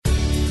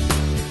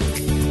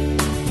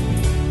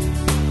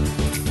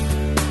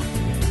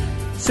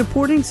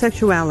Supporting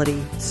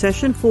Sexuality,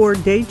 Session 4,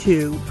 Day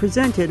 2,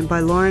 presented by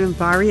Lauren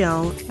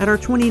Variel at our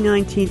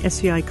 2019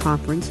 SCI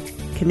Conference,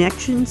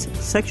 Connections,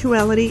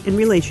 Sexuality, and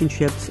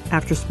Relationships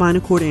After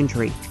Spinal Cord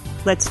Injury.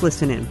 Let's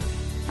listen in.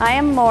 I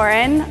am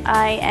Lauren.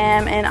 I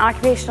am an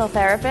occupational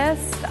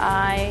therapist.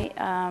 I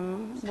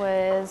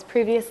was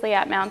previously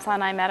at Mount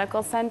Sinai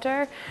Medical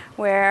Center,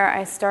 where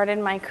I started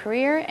my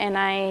career, and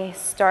I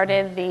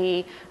started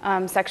the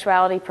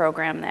sexuality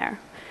program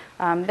there.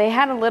 They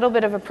had a little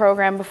bit of a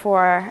program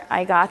before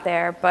I got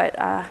there, but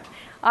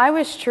I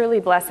was truly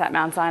blessed at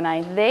Mount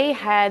Sinai. They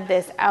had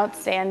this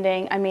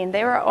outstanding,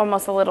 they were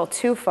almost a little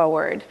too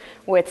forward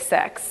with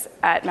sex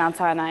at Mount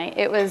Sinai.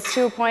 It was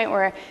to a point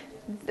where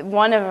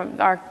one of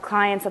our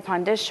clients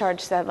upon discharge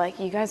said,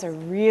 you guys are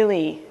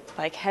really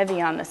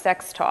heavy on the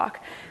sex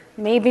talk.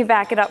 Maybe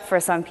back it up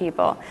for some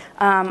people.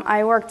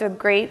 I worked with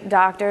great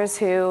doctors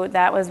who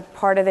that was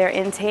part of their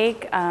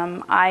intake.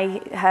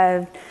 I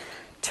have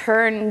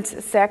turned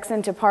sex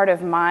into part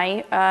of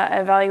my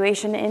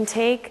evaluation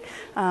intake.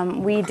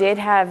 We did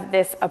have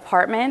this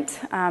apartment.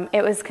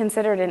 It was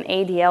considered an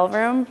ADL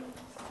room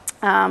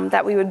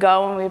that we would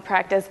go and we would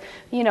practice,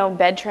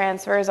 bed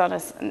transfers on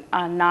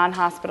a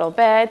non-hospital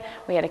bed.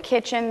 We had a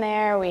kitchen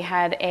there. We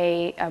had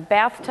a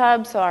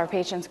bathtub so our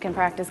patients can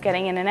practice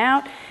getting in and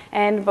out.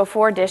 And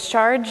before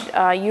discharge,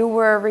 you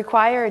were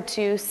required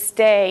to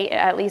stay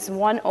at least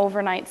one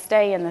overnight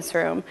stay in this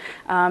room.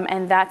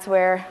 And that's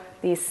where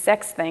these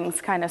sex things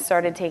kind of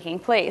started taking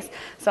place.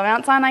 So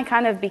Mount Sinai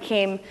kind of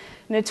became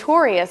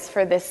notorious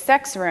for this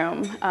sex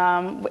room.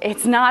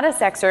 It's not a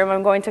sex room,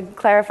 I'm going to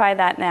clarify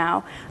that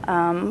now.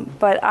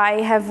 But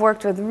I have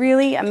worked with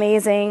really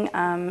amazing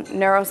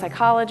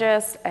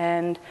neuropsychologists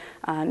and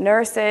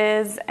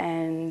nurses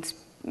and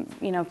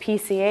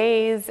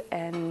PCAs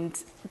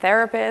and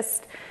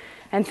therapists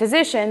and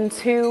physicians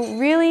who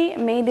really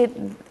made it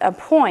a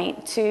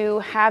point to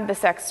have the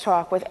sex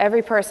talk with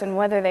every person,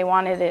 whether they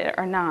wanted it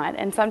or not.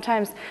 And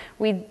sometimes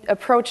we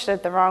approached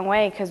it the wrong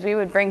way because we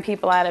would bring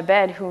people out of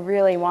bed who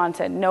really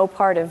wanted no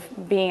part of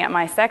being at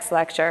my sex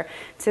lecture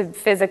to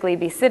physically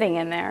be sitting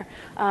in there.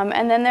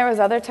 And then there was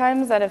other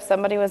times that if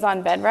somebody was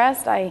on bed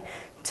rest, I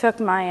took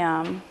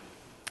my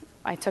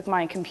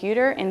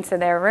computer into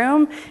their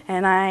room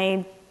and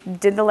I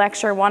did the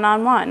lecture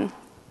one-on-one.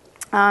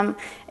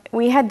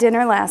 We had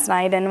dinner last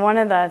night, and one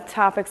of the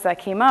topics that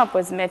came up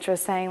was Mitch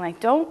was saying,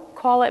 don't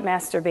call it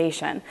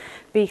masturbation,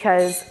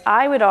 because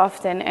I would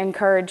often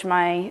encourage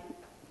my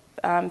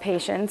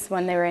patients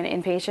when they were an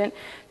inpatient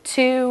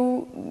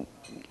to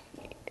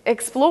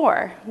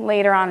explore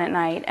later on at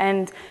night.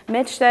 And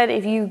Mitch said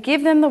if you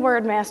give them the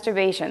word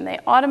masturbation, they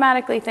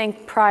automatically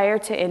think prior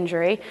to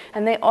injury,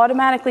 and they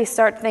automatically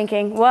start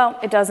thinking, well,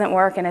 it doesn't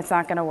work and it's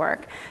not going to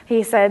work.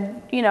 He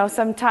said,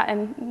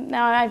 and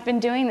now I've been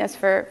doing this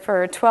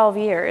for 12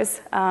 years,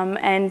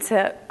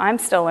 and I'm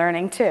still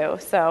learning too.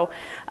 So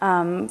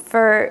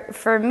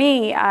for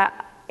me,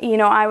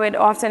 I would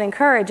often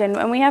encourage,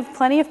 and we have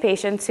plenty of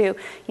patients who,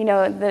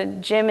 the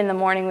gym in the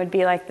morning would be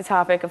the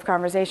topic of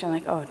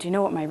conversation, oh, do you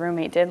know what my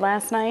roommate did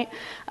last night?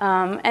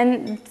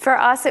 And for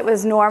us, it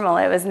was normal,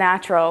 it was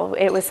natural.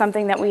 It was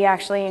something that we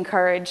actually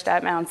encouraged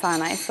at Mount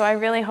Sinai. So I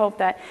really hope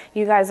that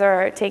you guys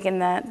are taking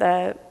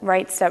the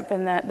right step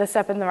in the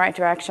step in the right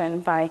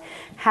direction by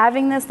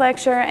having this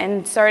lecture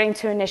and starting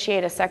to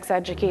initiate a sex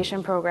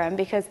education program,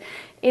 because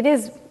it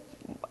is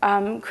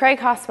Craig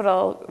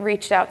Hospital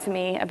reached out to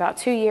me about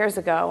 2 years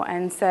ago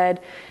and said,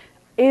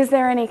 is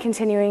there any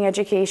continuing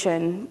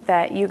education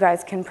that you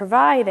guys can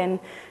provide? And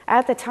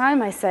at the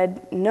time I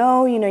said,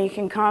 no, you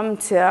can come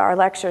to our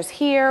lectures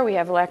here. We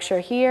have a lecture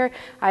here.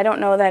 I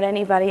don't know that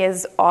anybody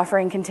is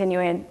offering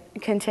continuing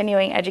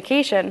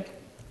education.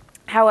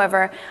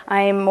 However,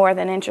 I am more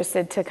than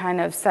interested to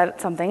kind of set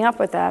something up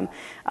with them.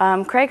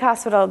 Craig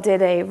Hospital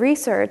did a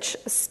research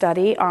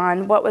study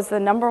on what was the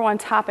 #1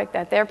 topic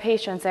that their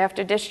patients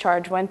after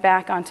discharge went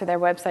back onto their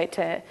website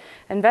to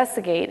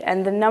investigate.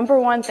 And the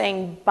 #1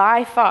 thing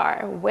by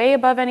far, way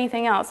above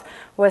anything else,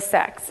 was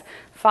sex,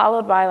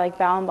 followed by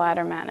bowel and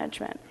bladder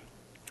management.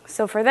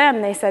 So for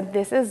them, they said,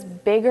 this is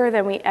bigger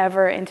than we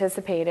ever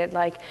anticipated.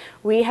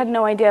 We had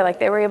no idea.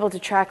 They were able to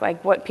track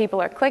what people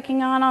are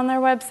clicking on their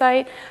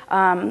website.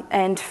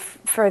 And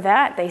for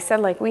that, they said,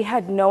 we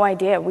had no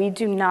idea. We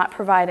do not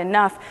provide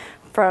enough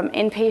from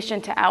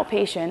inpatient to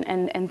outpatient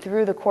and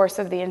through the course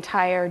of the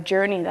entire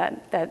journey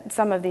that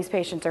some of these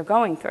patients are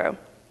going through.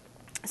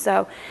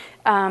 So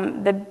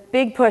the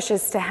big push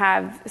is to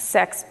have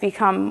sex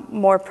become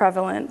more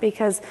prevalent,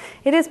 because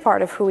it is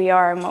part of who we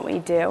are and what we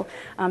do.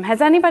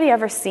 Has anybody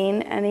ever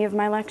seen any of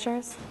my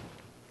lectures?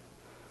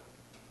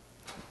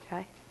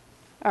 Okay.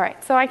 All right,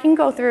 so I can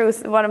go through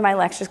one of my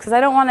lectures because I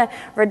don't want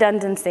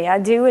redundancy. I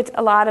do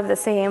a lot of the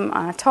same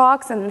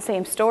talks and the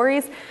same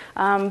stories,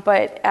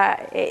 but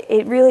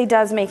it really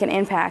does make an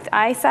impact.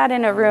 I sat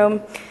in a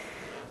room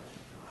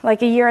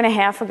like a year and a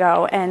half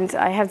ago, and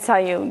I have to tell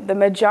you, the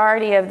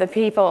majority of the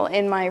people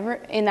in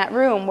that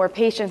room were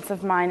patients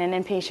of mine in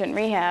inpatient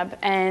rehab.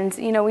 And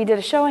we did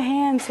a show of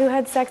hands who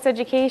had sex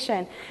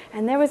education,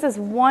 and there was this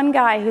one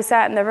guy who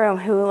sat in the room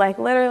who like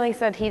literally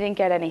said he didn't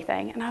get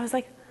anything, and I was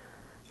like,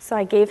 so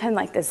I gave him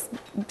like this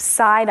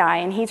side eye,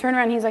 and he turned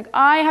around and he's like,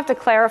 I have to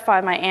clarify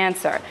my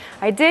answer.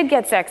 I did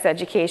get sex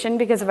education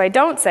because if I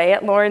don't say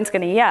it, Lauren's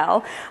going to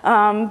yell.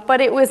 But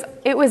it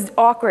was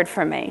awkward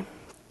for me.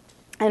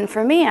 And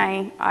for me,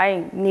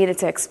 I needed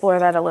to explore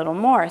that a little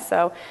more.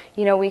 So,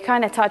 we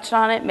kind of touched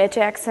on it. Mitch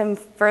asked him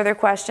further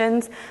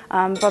questions.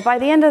 But by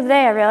the end of the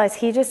day, I realized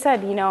he just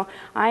said,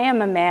 I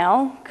am a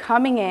male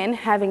coming in,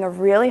 having a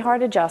really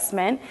hard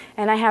adjustment,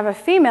 and I have a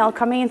female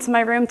coming into my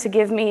room to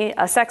give me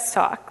a sex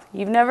talk.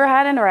 You've never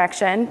had an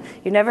erection,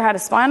 you've never had a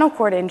spinal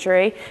cord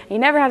injury, you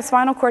never had a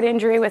spinal cord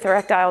injury with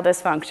erectile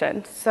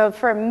dysfunction. So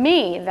for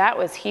me, that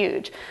was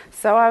huge.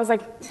 So I was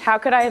like, how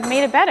could I have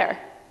made it better?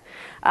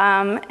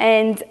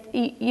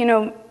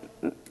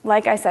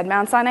 Like I said,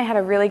 Mount Sinai had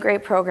a really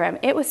great program.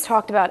 It was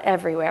talked about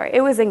everywhere.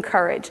 It was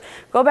encouraged.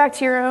 Go back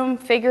to your room,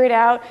 figure it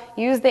out,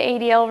 use the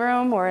ADL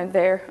room or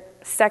their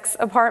sex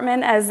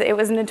apartment as it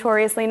was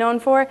notoriously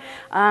known for.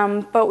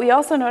 But we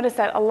also noticed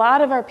that a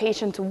lot of our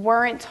patients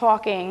weren't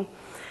talking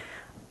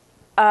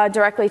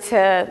directly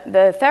to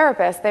the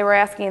therapist. They were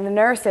asking the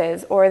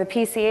nurses or the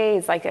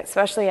PCAs, like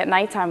especially at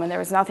nighttime when there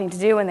was nothing to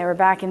do and they were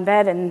back in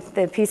bed, and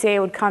the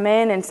PCA would come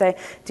in and say,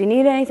 do you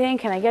need anything?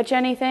 Can I get you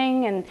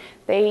anything? And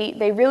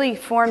they really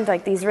formed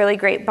like these really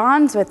great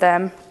bonds with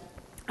them.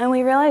 And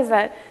we realized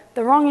that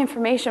the wrong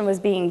information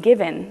was being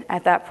given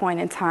at that point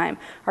in time.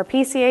 Our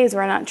PCAs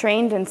were not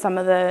trained in some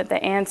of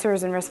the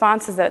answers and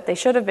responses that they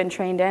should have been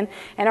trained in,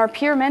 and our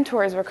peer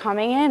mentors were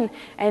coming in,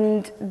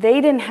 and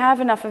they didn't have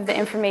enough of the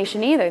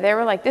information either. They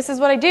were like, this is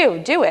what I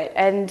do it.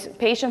 And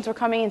patients were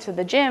coming into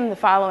the gym the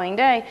following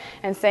day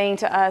and saying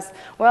to us,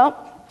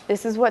 well,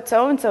 this is what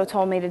so-and-so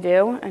told me to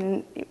do,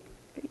 and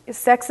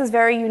sex is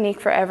very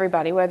unique for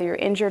everybody, whether you're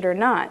injured or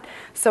not.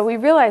 So we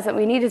realized that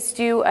we needed to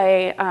do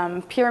a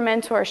peer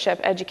mentorship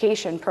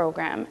education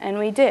program, and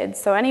we did.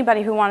 So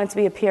anybody who wanted to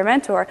be a peer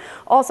mentor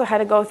also had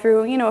to go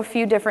through, a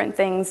few different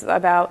things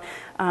about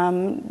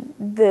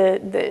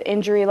the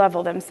injury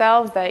level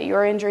themselves, that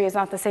your injury is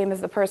not the same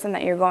as the person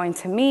that you're going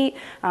to meet.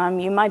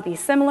 You might be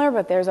similar,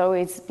 but there's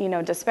always,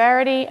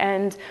 disparity,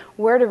 and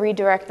where to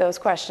redirect those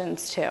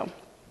questions to.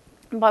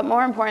 But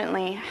more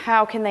importantly,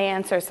 how can they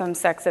answer some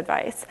sex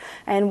advice?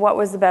 And what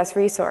was the best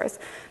resource?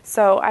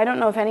 So I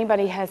don't know if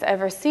anybody has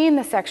ever seen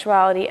the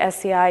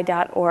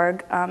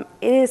sexualitysci.org.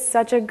 It is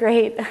such a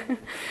great,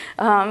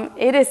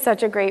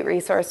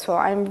 resource tool.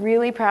 I'm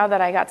really proud that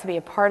I got to be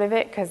a part of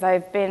it because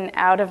I've been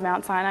out of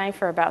Mount Sinai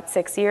for about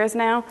 6 years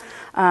now.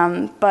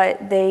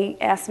 But they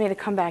asked me to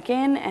come back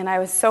in, and I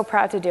was so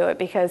proud to do it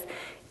because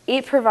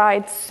it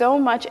provides so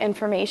much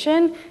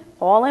information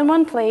all in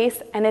one place,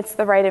 and it's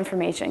the right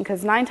information.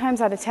 Because 9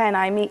 times out of 10,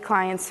 I meet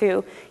clients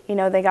who,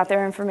 they got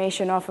their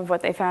information off of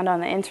what they found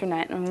on the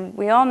internet. And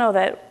we all know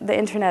that the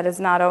internet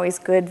is not always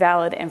good,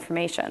 valid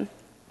information.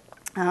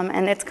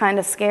 And it's kind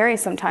of scary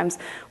sometimes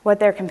what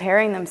they're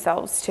comparing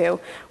themselves to.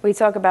 We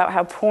talk about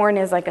how porn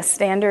is like a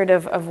standard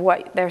of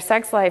what their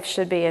sex life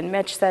should be. And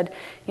Mitch said,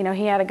 he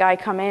had a guy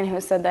come in who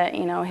said that,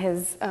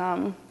 his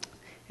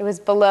it was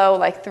below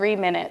like 3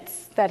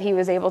 minutes that he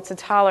was able to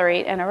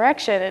tolerate an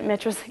erection. And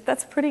Mitch was like,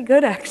 that's pretty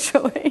good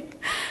actually.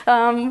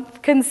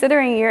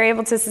 Considering you're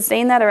able to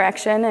sustain that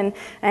erection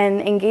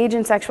and engage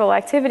in sexual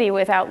activity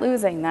without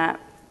losing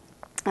that.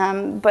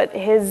 But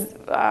his,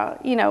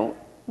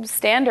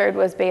 standard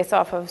was based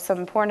off of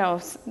some porno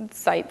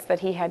sites that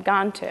he had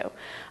gone to.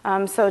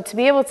 So to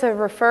be able to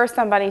refer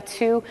somebody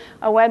to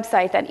a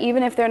website that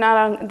even if they're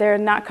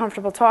not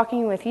comfortable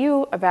talking with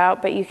you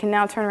about, but you can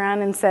now turn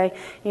around and say,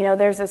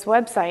 there's this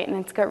website and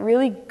it's got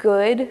really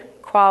good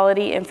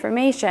quality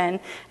information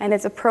and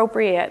it's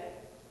appropriate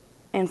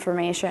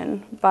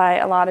information by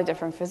a lot of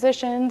different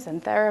physicians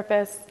and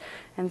therapists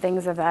and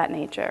things of that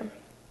nature.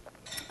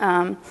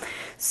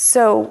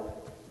 So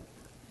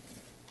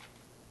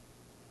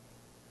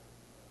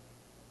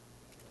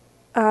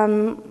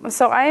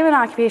I am an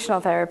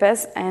occupational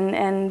therapist,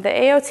 and the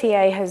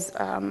AOTA has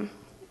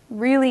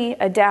really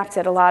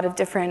adapted a lot of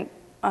different,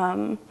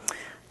 in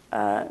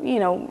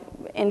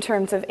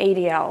terms of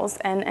ADLs,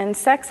 and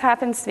sex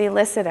happens to be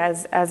listed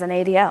as an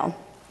ADL.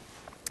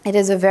 It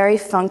is a very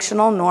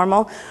functional,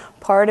 normal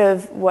part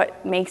of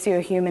what makes you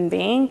a human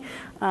being.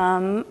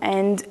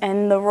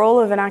 And the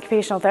role of an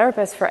occupational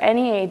therapist for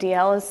any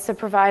ADL is to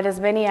provide as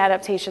many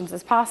adaptations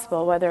as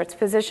possible, whether it's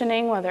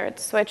positioning, whether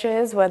it's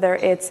switches, whether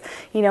it's,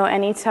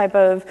 any type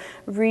of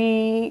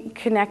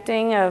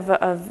reconnecting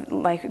of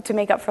like to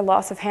make up for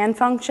loss of hand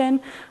function.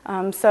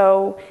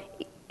 So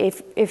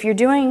if you're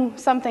doing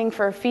something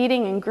for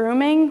feeding and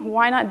grooming,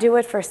 why not do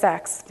it for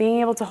sex?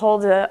 Being able to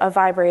hold a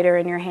vibrator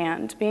in your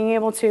hand, being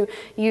able to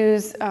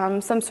use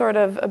some sort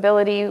of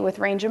ability with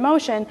range of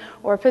motion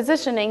or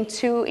positioning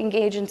to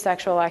engage in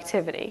sexual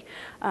activity.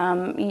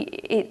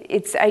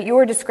 It's at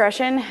your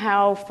discretion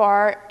how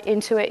far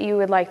into it you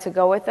would like to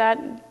go with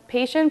that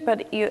patient,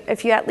 but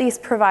if you at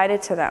least provide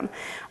it to them.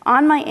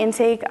 On my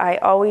intake, I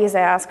always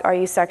ask, are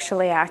you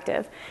sexually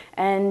active?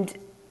 And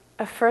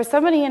for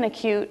somebody in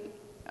acute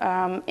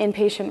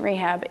inpatient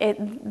rehab,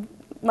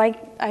 like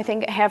I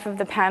think half of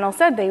the panel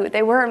said,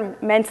 they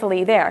weren't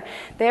mentally there.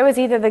 There was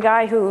either the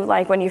guy who,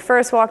 like, when you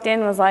first walked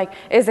in was like,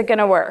 is it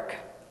gonna work?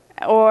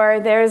 Or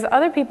there's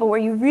other people where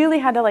you really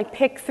had to like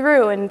pick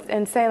through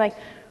and say like,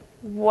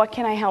 what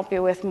can I help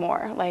you with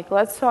more? Like,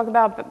 let's talk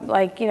about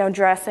like, you know,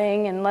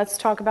 dressing, and let's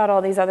talk about all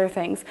these other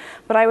things.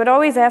 But I would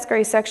always ask, are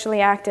you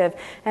sexually active?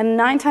 And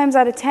 9 times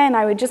out of 10,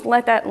 I would just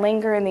let that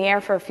linger in the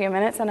air for a few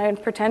minutes, and I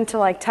would pretend to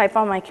like type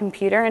on my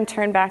computer and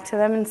turn back to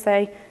them and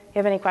say, you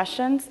have any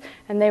questions?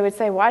 And they would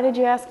say, why did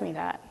you ask me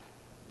that?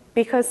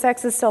 Because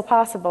sex is still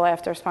possible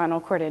after spinal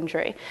cord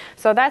injury.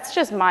 So that's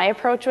just my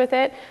approach with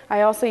it.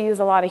 I also use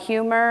a lot of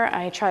humor.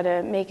 I try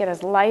to make it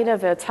as light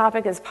of a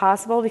topic as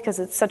possible because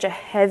it's such a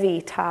heavy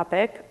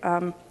topic.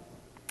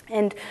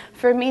 And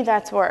for me,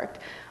 that's worked.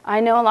 I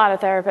know a lot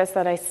of therapists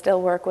that I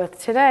still work with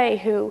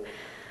today who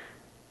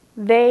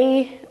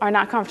they are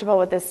not comfortable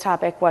with this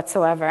topic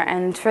whatsoever.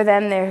 And for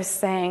them, they're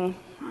saying,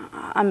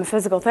 I'm a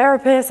physical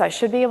therapist, I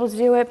should be able to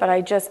do it, but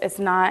I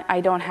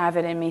don't have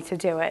it in me to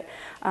do it.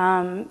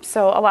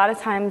 So a lot of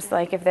times,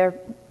 like if their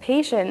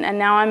patient, and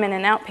now I'm in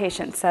an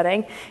outpatient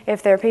setting,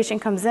 if their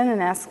patient comes in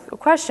and asks a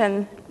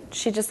question,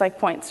 she just like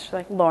points, she's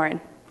like,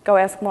 Lauren, go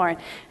ask Lauren.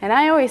 And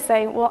I always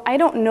say, well, I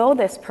don't know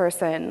this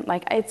person.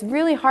 Like, it's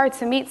really hard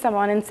to meet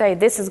someone and say,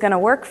 this is gonna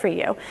work for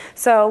you.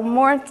 So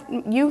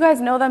you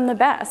guys know them the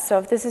best. So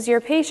if this is your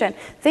patient,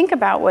 think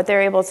about what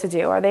they're able to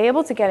do. Are they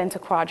able to get into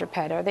quadruped?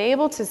 Are they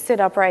able to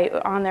sit upright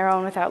on their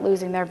own without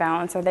losing their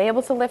balance? Are they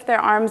able to lift their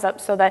arms up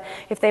so that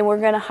if they were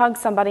gonna hug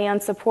somebody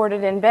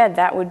unsupported in bed,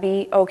 that would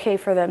be okay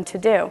for them to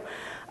do?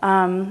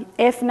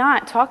 If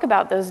not, talk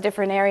about those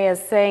different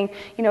areas, saying,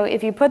 you know,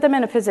 if you put them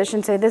in a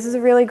position, say, this is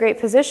a really great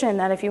position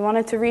that if you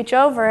wanted to reach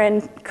over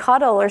and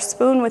cuddle or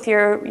spoon with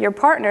your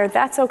partner,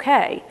 that's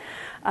okay.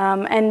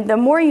 And the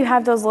more you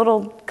have those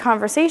little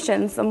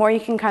conversations, the more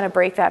you can kind of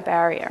break that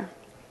barrier.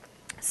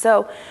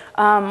 So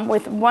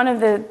with one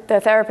of the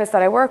therapists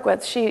that I work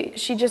with, she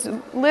just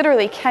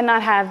literally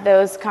cannot have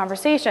those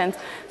conversations.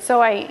 So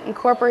I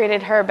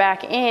incorporated her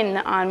back in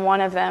on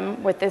one of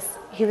them with this.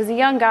 He was a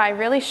young guy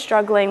really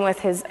struggling with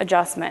his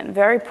adjustment,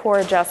 very poor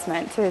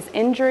adjustment to his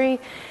injury.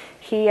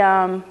 He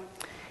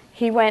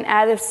went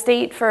out of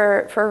state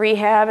for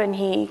rehab, and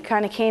he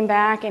kind of came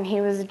back, and he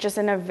was just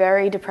in a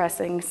very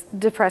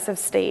depressive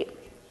state.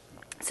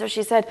 So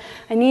she said,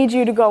 I need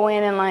you to go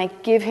in and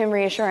like give him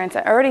reassurance.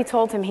 I already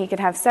told him he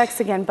could have sex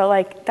again, but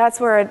like that's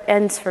where it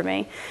ends for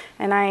me.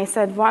 And I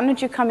said, why don't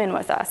you come in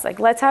with us? Like,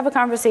 let's have a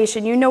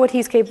conversation. You know what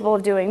he's capable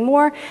of doing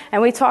more. And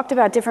we talked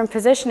about different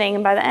positioning.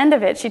 And by the end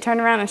of it, she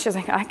turned around and she was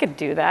like, I could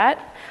do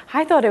that.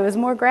 I thought it was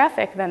more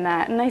graphic than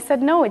that. And I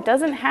said, no, it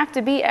doesn't have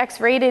to be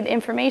X-rated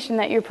information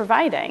that you're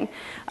providing.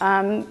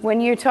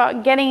 When you're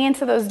getting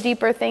into those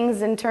deeper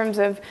things in terms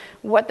of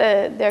what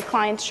their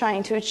client's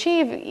trying to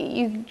achieve,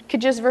 you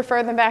could just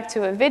refer them back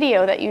to a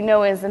video that you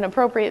know is an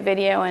appropriate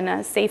video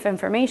and safe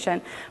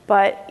information.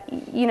 But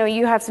you know,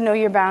 you have to know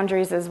your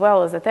boundaries as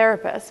well as a therapist.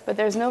 But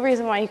there's no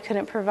reason why you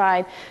couldn't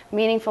provide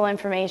meaningful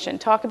information.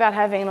 Talk about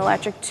having an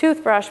electric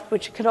toothbrush,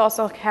 which could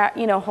also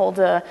hold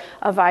a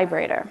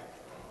vibrator.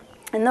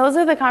 And those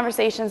are the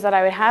conversations that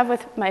I would have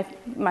with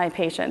my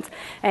patients.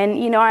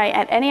 And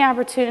at any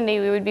opportunity,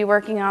 we would be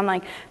working on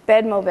like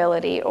bed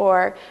mobility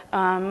or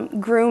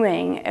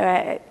grooming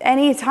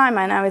any time,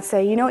 and I would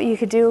say, you know what you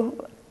could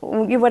do,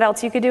 what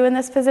else you could do in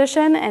this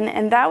position?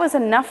 And that was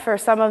enough for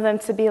some of them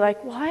to be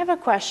like, well, I have a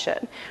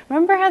question.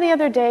 Remember how the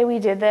other day we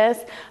did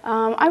this?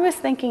 I was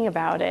thinking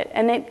about it.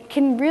 And it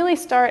can really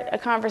start a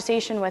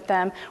conversation with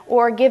them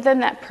or give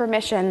them that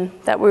permission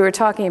that we were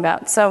talking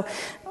about. So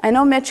I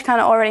know Mitch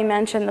kind of already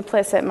mentioned the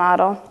implicit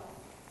model.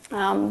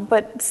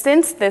 But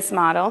since this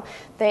model,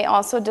 they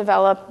also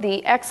developed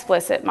the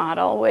explicit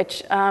model,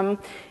 which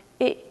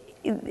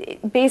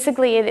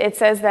basically it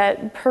says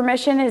that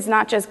permission is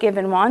not just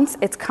given once,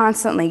 it's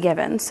constantly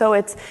given. So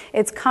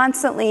it's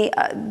constantly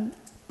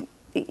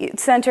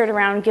centered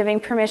around giving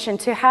permission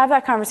to have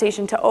that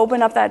conversation, to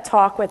open up that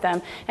talk with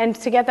them, and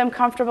to get them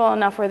comfortable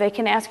enough where they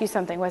can ask you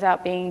something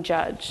without being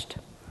judged.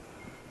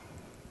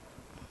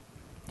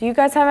 Do you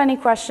guys have any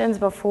questions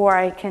before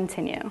I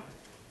continue?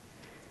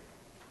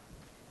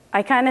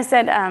 I kind of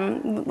said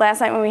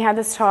last night when we had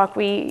this talk,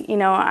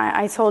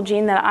 I told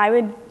Jean that I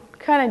would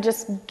kind of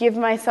just give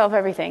myself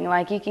everything.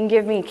 Like, you can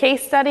give me a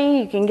case study,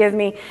 you can give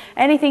me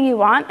anything you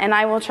want, and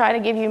I will try to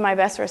give you my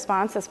best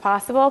response as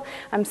possible.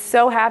 I'm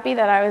so happy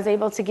that I was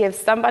able to give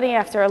somebody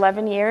after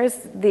 11 years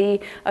the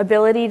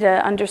ability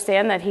to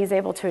understand that he's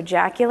able to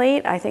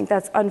ejaculate. I think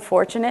that's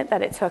unfortunate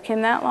that it took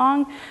him that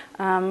long,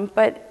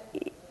 but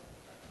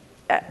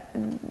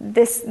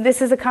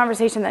this is a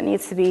conversation that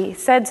needs to be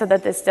said so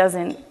that this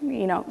doesn't,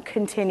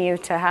 continue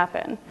to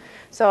happen.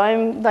 So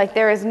I'm like,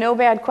 there is no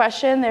bad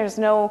question, there's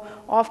no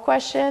off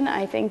question.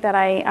 I think that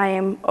I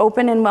am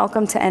open and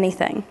welcome to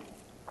anything.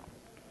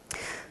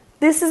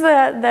 This is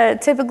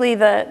typically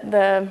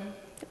the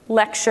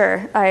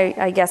lecture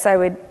I guess I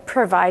would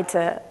provide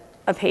to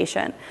a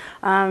patient.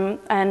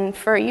 And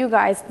for you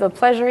guys, the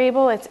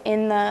Pleasurable, it's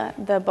in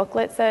the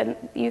booklets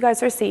that you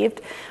guys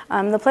received.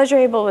 The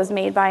Pleasurable was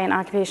made by an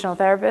occupational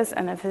therapist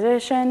and a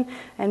physician,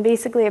 and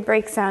basically it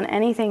breaks down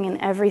anything and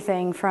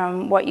everything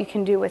from what you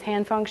can do with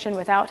hand function,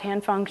 without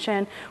hand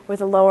function,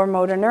 with a lower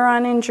motor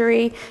neuron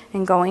injury,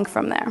 and going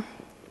from there.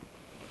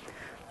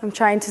 I'm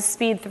trying to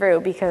speed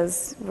through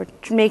because we're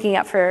making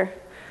up for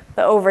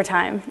the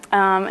overtime,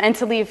 and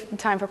to leave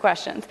time for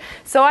questions.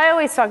 So I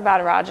always talk about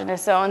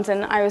erogenous zones,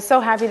 and I was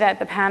so happy that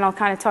the panel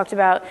kind of talked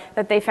about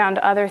that they found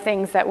other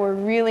things that were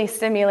really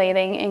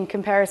stimulating in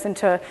comparison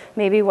to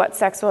maybe what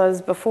sex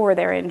was before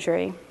their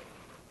injury.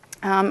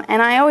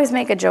 And I always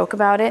make a joke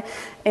about it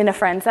in a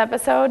Friends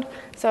episode.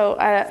 So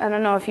I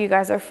don't know if you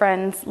guys are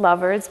Friends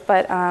lovers,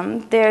 but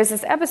there's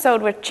this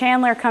episode where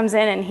Chandler comes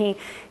in and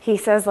he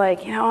says,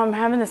 like, you know, I'm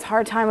having this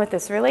hard time with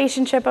this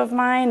relationship of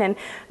mine,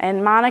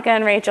 and Monica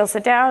and Rachel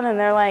sit down and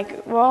they're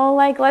like, well,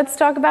 like, let's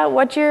talk about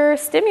what you're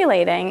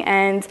stimulating.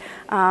 And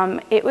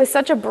it was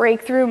such a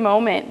breakthrough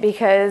moment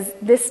because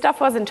this stuff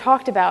wasn't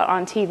talked about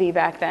on TV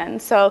back then.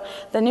 So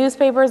the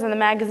newspapers and the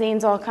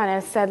magazines all kind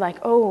of said, like,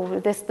 oh,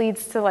 this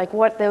leads to like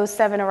what those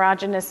 7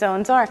 erogenous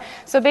zones are.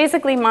 So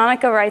basically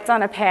Monica writes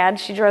on a pad,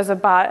 she draws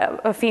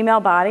a female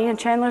body, and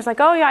Chandler's like,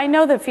 oh yeah, I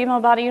know the female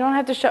body, you don't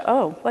have to show,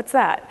 oh, what's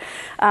that?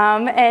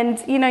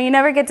 And you know, you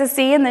never get to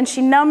see, and then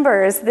she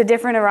numbers the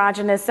different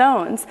erogenous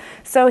zones.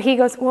 So he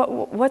goes,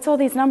 what's all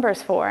these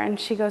numbers for? And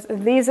she goes,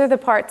 these are the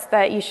parts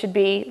that you should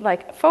be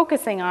like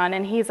focusing on.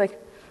 And he's like,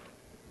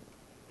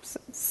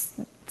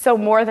 so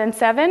more than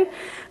 7,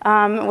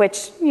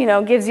 which, you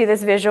know, gives you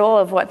this visual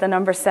of what the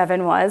number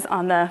 7 was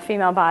on the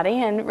female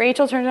body. And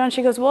Rachel turns around and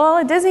she goes, well,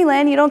 at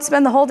Disneyland, you don't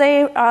spend the whole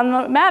day on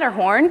the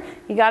Matterhorn.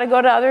 You got to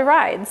go to other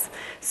rides.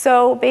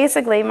 So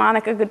basically,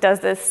 Monica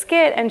does this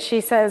skit, and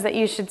she says that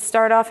you should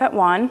start off at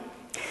 1,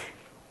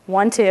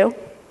 1, 2,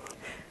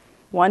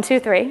 1, 2,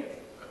 3,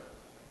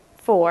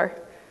 4,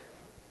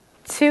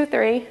 2,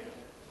 3,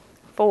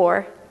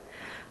 4,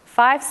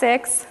 5,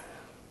 6,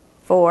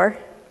 4,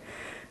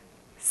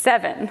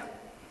 7.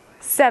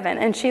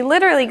 And she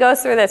literally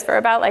goes through this for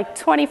about like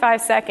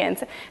 25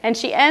 seconds, and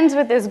she ends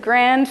with this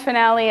grand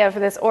finale of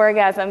this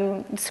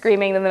orgasm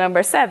screaming the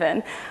number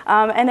 7.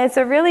 And it's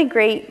a really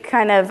great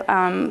kind of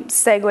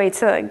segue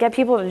to get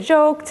people to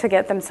joke, to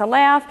get them to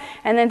laugh,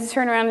 and then to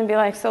turn around and be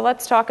like, so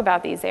let's talk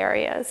about these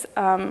areas.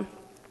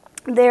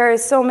 There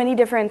is so many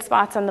different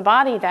spots on the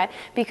body that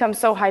become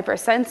so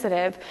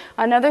hypersensitive.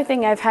 Another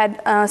thing I've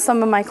had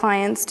some of my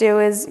clients do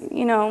is,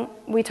 you know,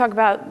 we talk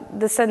about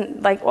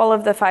like all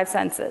of the 5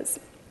 senses.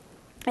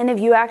 And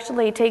if you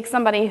actually take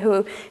somebody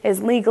who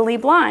is legally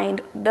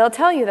blind, they'll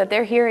tell you that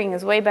their hearing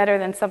is way better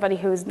than somebody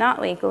who's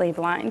not legally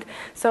blind.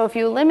 So if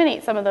you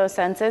eliminate some of those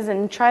senses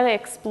and try to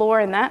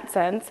explore in that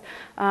sense,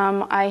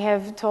 I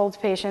have told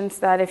patients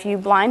that if you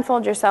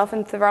blindfold yourself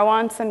and throw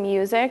on some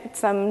music,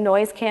 some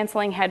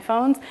noise-canceling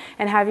headphones,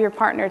 and have your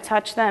partner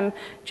touch them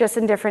just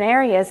in different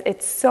areas,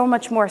 it's so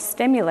much more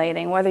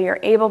stimulating, whether you're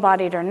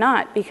able-bodied or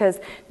not, because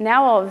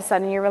now all of a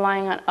sudden you're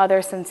relying on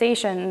other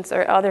sensations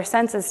or other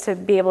senses to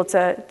be able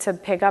to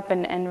pick up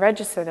and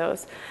register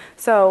those.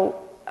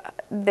 So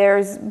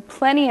there's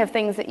plenty of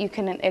things that you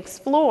can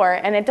explore,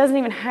 and it doesn't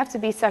even have to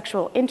be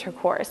sexual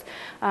intercourse.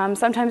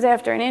 Sometimes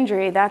after an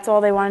injury, that's all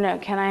they want to know.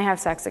 Can I have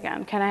sex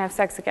again? Can I have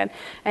sex again?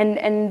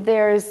 And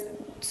there's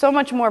so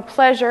much more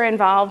pleasure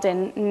involved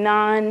in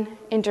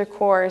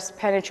non-intercourse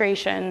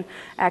penetration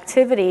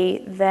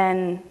activity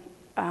than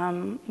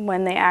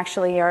when they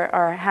actually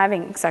are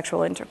having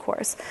sexual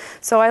intercourse.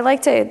 So I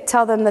like to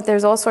tell them that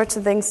there's all sorts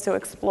of things to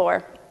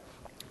explore.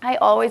 I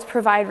always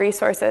provide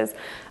resources.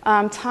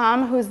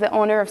 Tom, who's the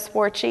owner of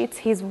Sport Sheets,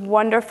 he's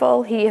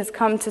wonderful. He has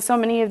come to so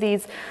many of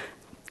these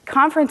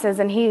conferences,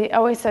 and he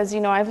always says, you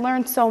know, I've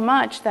learned so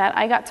much that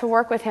I got to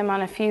work with him on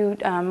a few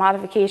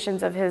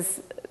modifications of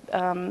his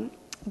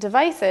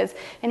devices,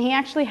 and he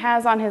actually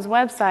has on his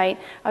website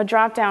a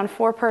drop down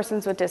for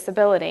persons with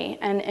disability,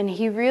 and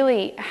he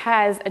really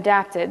has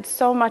adapted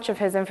so much of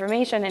his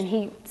information, and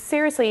he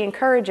seriously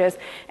encourages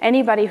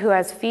anybody who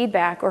has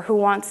feedback or who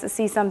wants to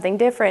see something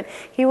different,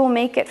 he will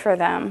make it for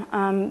them.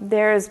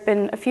 There's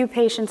been a few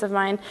patients of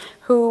mine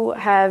who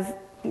have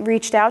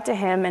reached out to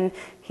him, and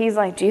he's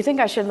like, do you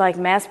think I should like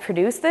mass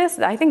produce this?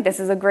 I think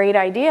this is a great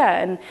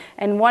idea.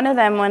 And one of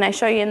them, when I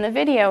show you in the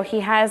video,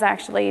 he has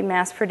actually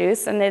mass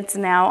produced, and it's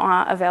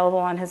now available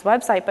on his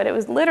website. But it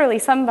was literally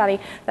somebody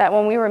that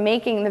when we were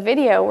making the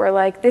video, we're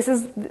like, this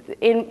is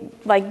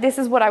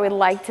what I would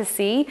like to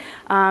see.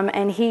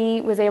 And he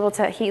was able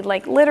to, he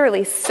like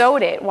literally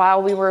sewed it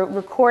while we were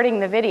recording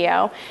the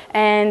video.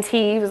 And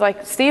he was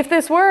like, see if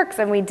this works.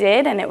 And we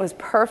did, and it was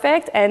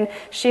perfect. And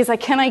she's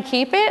like, can I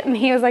keep it? And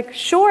he was like,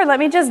 sure, let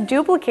me just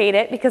duplicate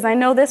it, because I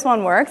know this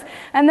one works,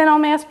 and then I'll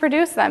mass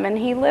produce them. And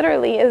he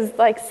literally is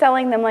like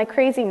selling them like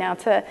crazy now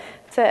to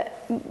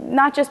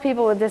not just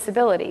people with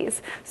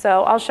disabilities.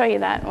 So I'll show you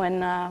that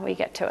when we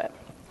get to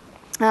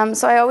it.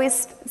 So I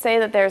always say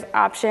that there's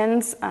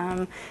options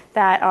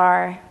that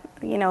are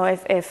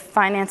if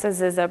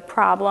finances is a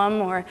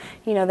problem, or,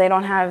 they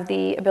don't have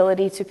the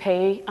ability to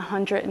pay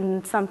 $100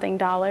 and something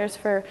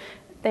for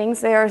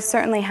things, there are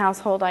certainly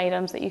household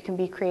items that you can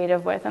be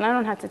creative with. And I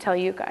don't have to tell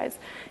you guys.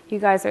 You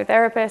guys are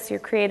therapists, you're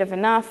creative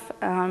enough.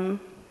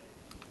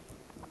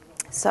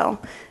 So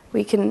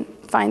we can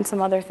find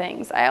some other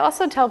things. I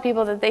also tell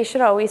people that they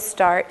should always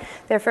start,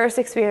 their first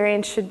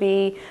experience should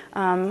be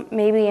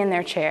maybe in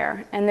their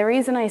chair. And the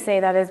reason I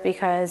say that is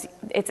because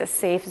it's a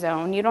safe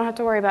zone. You don't have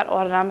to worry about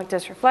autonomic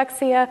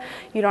dysreflexia.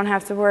 You don't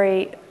have to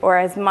worry, or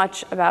as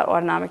much about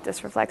autonomic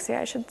dysreflexia,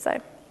 I should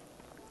say.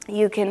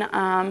 You can,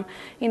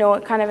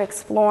 kind of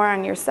explore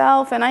on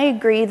yourself. And I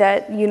agree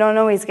that you don't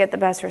always get the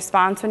best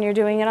response when you're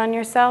doing it on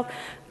yourself.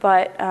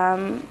 But,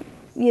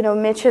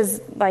 Mitch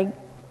has,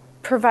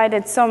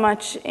 provided so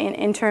much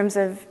in terms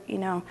of,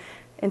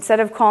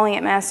 instead of calling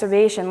it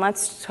masturbation,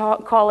 let's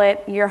call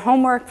it your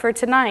homework for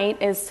tonight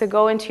is to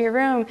go into your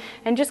room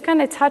and just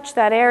kind of touch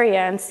that area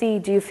and see,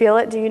 do you feel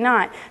it, do you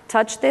not?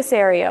 Touch this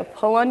area,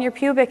 pull on your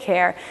pubic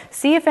hair,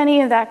 see if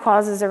any of that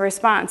causes a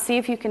response, see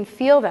if you can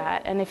feel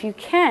that. And if you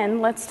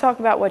can, let's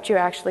talk about what you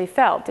actually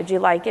felt. Did you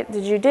like it?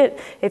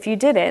 If you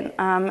didn't?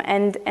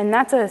 And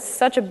that's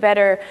such a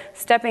better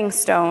stepping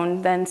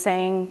stone than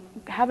saying,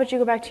 how about you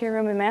go back to your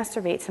room and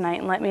masturbate tonight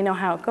and let me know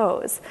how it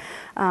goes.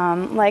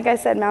 Like I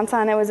said, Mount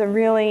Sinai was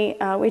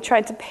we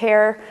tried to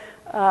pair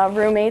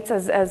roommates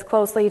as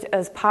closely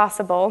as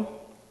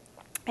possible.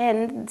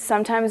 And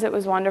sometimes it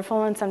was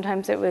wonderful and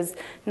sometimes it was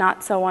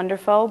not so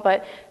wonderful.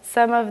 But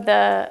some of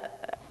the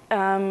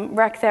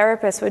rec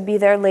therapists would be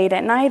there late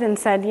at night and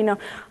said,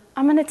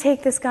 I'm going to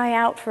take this guy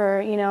out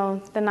for,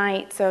 the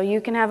night, so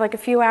you can have a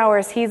few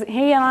hours. He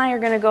and I are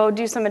going to go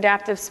do some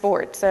adaptive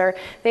sports. Or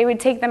they would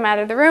take them out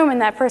of the room, and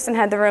that person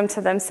had the room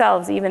to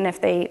themselves, even if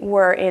they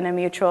were in a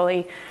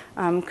mutually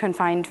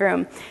confined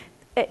room.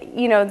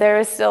 There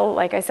is still,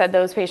 like I said,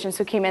 those patients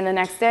who came in the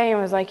next day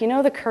and was like,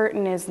 the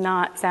curtain is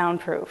not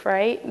soundproof,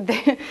 right?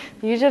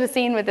 You should have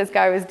seen what this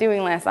guy was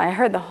doing last night. I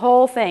heard the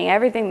whole thing,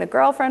 everything the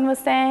girlfriend was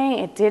saying,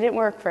 it didn't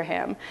work for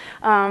him.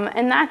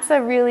 And that's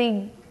a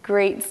really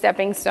great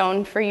stepping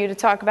stone for you to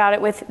talk about it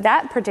with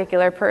that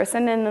particular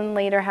person, and then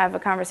later have a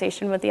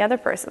conversation with the other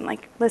person.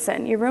 Like,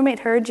 listen, your roommate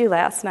heard you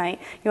last night.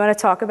 You want to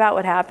talk about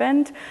what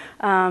happened?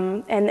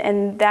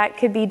 And that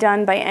could be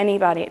done by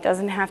anybody. It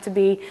doesn't have to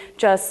be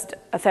just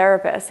a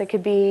therapist. It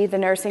could be the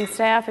nursing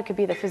staff. It could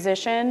be the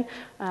physician,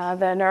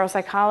 the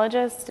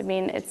neuropsychologist. I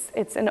mean,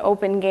 it's an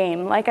open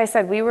game. Like I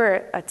said, we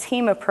were a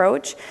team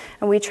approach,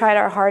 and we tried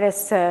our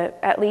hardest to,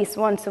 at least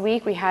once a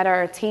week, we had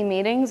our team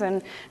meetings,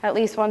 and at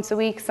least once a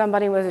week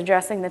somebody was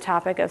addressing the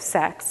topic of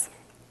sex.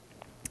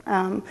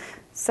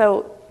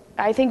 So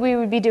I think we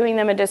would be doing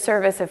them a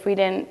disservice if we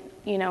didn't,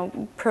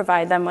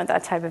 provide them with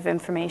that type of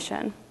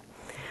information.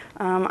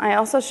 I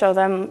also show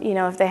them,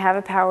 if they have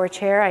a power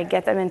chair, I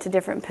get them into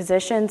different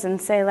positions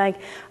and say,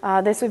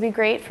 this would be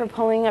great for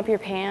pulling up your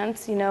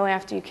pants,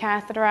 after you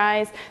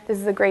catheterize. This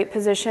is a great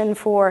position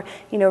for,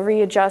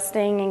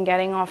 readjusting and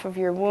getting off of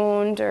your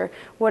wound or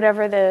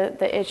whatever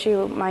the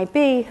issue might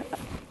be.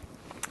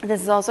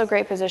 This is also a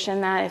great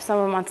position that if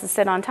someone wants to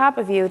sit on top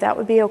of you, that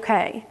would be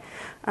okay.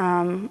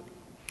 And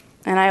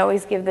I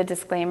always give the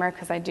disclaimer,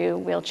 because I do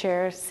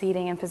wheelchair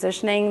seating and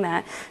positioning,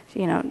 that,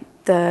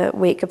 the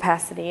weight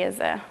capacity is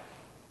a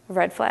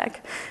red flag.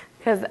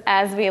 Because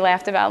as we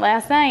laughed about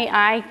last night,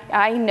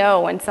 I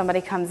know when somebody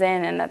comes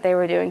in and that they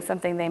were doing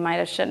something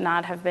they should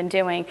not have been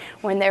doing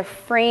when their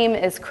frame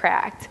is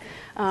cracked.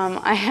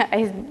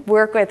 I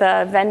work with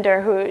a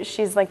vendor who,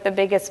 she's like the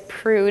biggest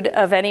prude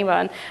of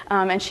anyone,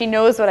 and she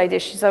knows what I do.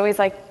 She's always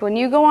like, when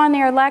you go on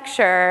your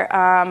lecture,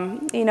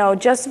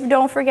 just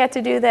don't forget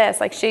to do this.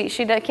 Like she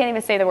can't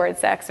even say the word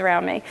sex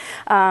around me.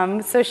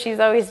 So she's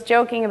always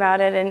joking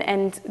about it,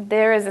 and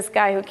there is this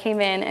guy who came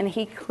in, and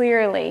he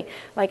clearly,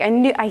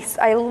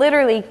 I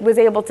literally was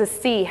able to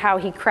see how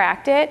he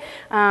cracked it,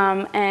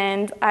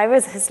 and I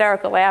was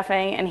hysterical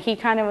laughing, and he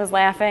kind of was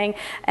laughing,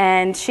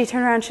 and she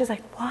turned around, she was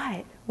like,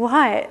 what?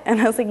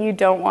 And I was like, you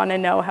don't want to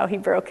know how he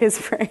broke his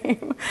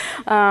frame.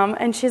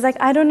 And she's like,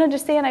 I don't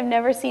understand. I've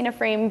never seen a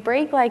frame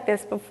break like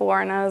this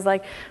before. And I was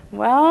like,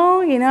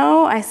 well,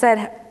 I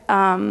said,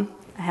 I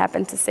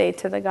happened to say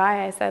to the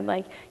guy, I said,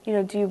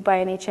 do you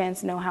by any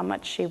chance know how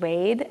much she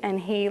weighed? And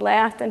he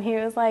laughed, and he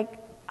was like,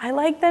 I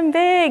like them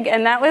big.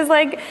 And that was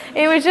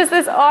it was just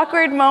this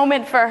awkward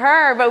moment for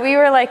her, but we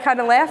were kind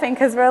of laughing,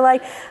 because we're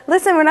like,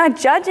 listen, we're not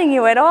judging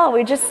you at all.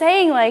 We're just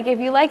saying, if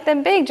you like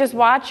them big, just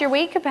watch your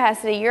weight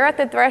capacity. You're at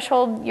the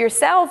threshold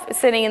yourself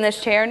sitting in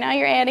this chair. Now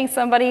you're adding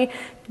somebody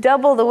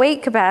double the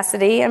weight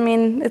capacity. I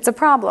mean, it's a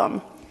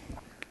problem.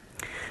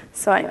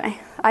 So anyway,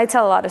 I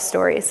tell a lot of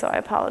stories, so I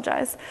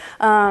apologize.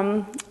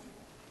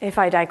 If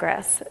I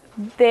digress.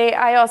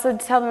 I also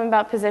tell them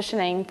about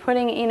positioning.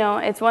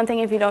 It's one thing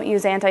if you don't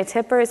use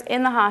anti-tippers.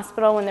 In the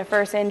hospital, when they're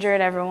first injured,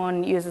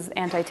 everyone uses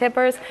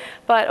anti-tippers.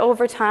 But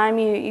over time,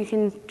 you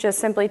can just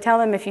simply tell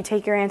them, if you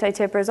take your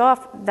anti-tippers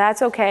off,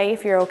 that's okay,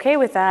 if you're okay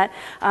with that.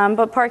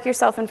 But park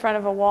yourself in front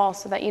of a wall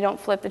so that you don't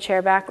flip the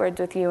chair backwards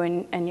with you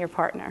and your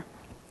partner.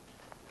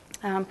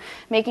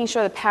 Making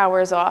sure the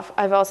power is off.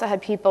 I've also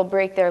had people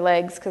break their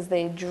legs because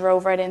they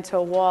drove right into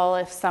a wall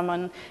if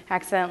someone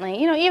accidentally,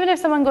 even if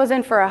someone goes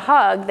in for a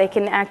hug, they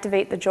can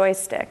activate the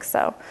joystick.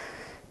 So,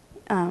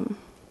 and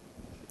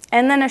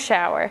then a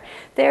shower.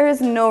 There is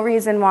no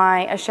reason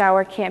why a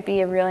shower can't be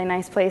a really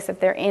nice place if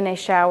they're in a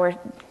shower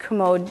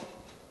commode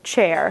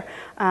chair.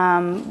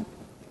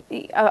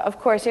 Of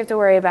course, you have to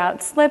worry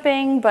about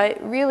slipping, but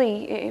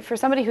really, for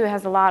somebody who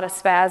has a lot of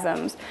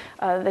spasms,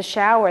 the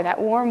shower, that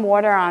warm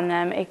water on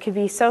them, it could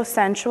be so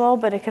sensual,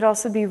 but it could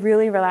also be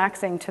really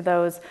relaxing to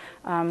those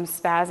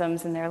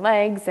spasms in their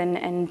legs,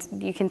 and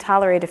you can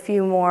tolerate a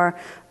few more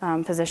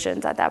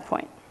positions at that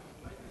point.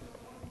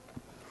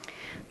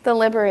 The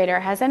Liberator.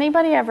 Has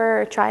anybody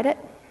ever tried it?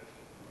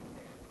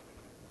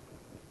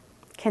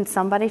 Can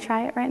somebody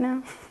try it right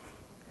now?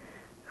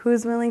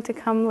 Who's willing to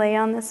come lay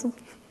on this?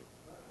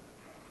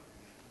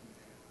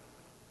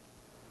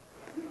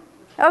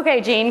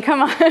 Okay, Jean,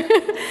 come on.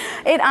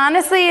 It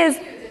honestly is,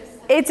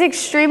 it's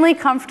extremely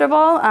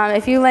comfortable.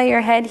 If you lay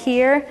your head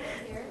here,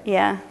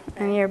 yeah,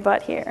 and your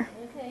butt here.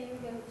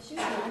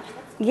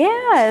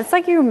 Yeah, it's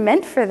like you're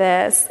meant for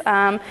this.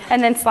 And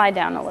then slide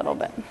down a little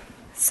bit.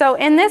 So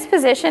in this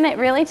position, it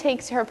really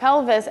takes her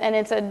pelvis and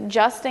it's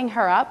adjusting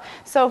her up.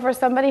 So for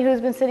somebody who's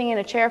been sitting in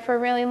a chair for a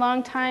really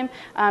long time,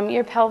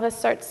 your pelvis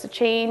starts to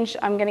change.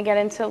 I'm going to get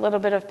into a little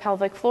bit of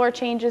pelvic floor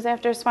changes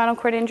after spinal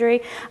cord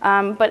injury.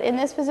 But in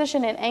this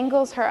position, it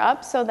angles her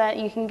up so that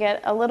you can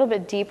get a little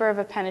bit deeper of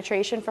a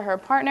penetration for her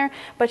partner,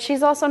 but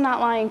she's also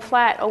not lying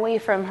flat away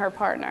from her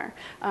partner.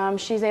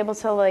 She's able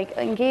to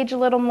engage a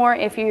little more.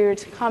 If you were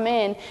to come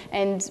in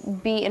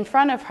and be in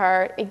front of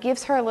her, it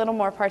gives her a little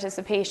more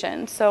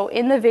participation. So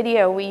in the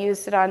video, we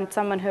used it on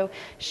someone who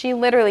she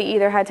literally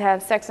either had to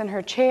have sex in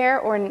her chair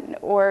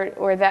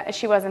or that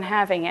she wasn't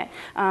having it.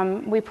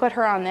 We put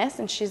her on this,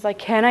 and she's like,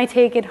 "Can I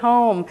take it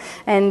home?"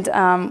 And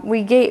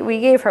we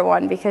gave her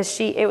one because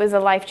it was a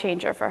life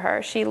changer for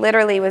her. She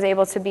literally was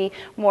able to be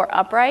more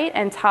upright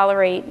and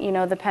tolerate,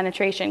 the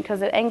penetration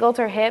because it angled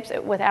her hips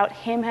without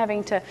him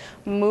having to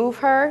move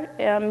her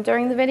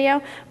during the video.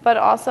 But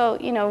also,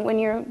 when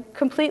you're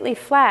completely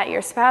flat,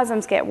 your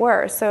spasms get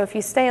worse. So if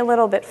you stay a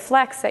little bit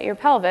flexed at your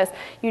pelvis,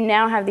 you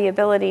now have the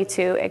ability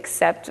to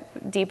accept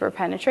deeper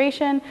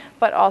penetration,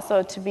 but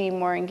also to be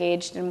more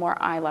engaged and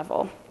more eye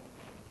level.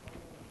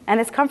 And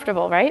it's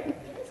comfortable, right? It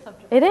is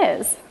comfortable. It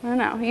is. I don't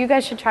know. You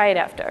guys should try it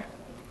after.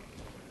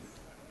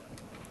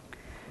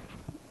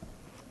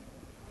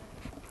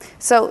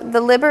 So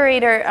the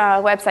Liberator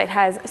website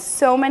has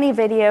so many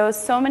videos,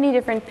 so many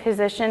different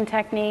position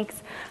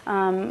techniques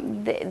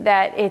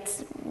that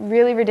it's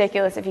really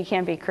ridiculous if you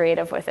can't be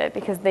creative with it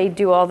because they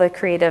do all the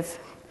creative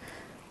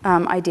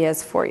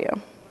ideas for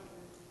you.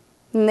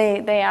 And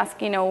they ask,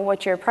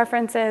 what your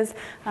preference is.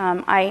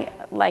 I,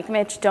 like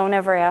Mitch, don't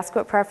ever ask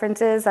what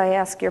preference is. I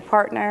ask your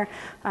partner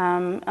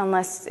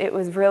unless it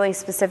was really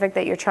specific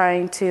that you're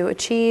trying to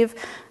achieve.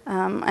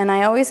 And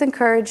I always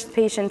encourage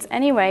patients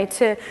anyway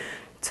to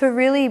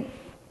really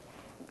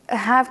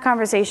have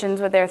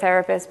conversations with their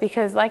therapist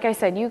because, like I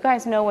said, you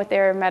guys know what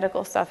their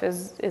medical stuff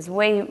is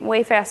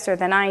way faster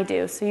than I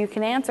do. So you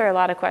can answer a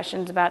lot of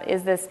questions about,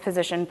 is this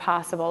position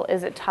possible?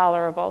 Is it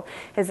tolerable?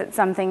 Is it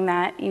something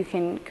that you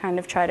can kind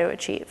of try to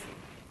achieve?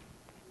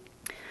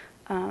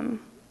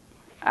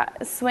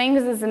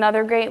 Swings is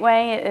another great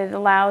way. It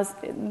allows,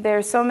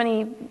 there's so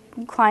many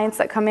clients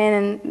that come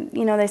in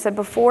and, they said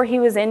before he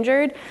was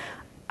injured,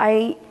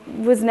 I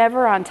was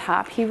never on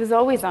top. He was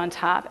always on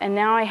top, and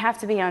now I have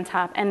to be on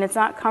top, and it's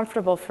not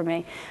comfortable for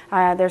me.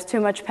 There's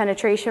too much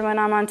penetration when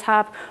I'm on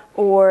top,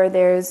 or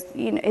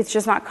it's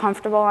just not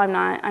comfortable. I'm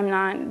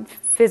not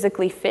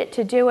physically fit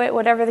to do it,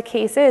 whatever the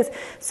case is.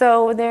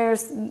 So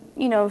there's,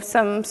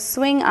 some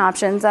swing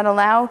options that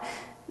allow,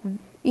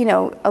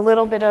 a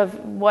little bit of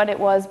what it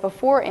was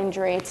before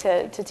injury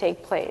to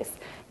take place.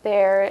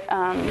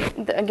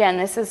 Again,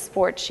 this is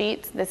Sport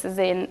Sheets. This is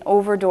an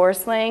over-door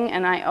sling,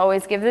 and I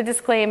always give the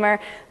disclaimer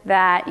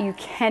that you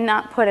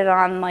cannot put it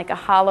on like a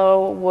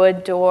hollow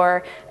wood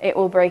door. It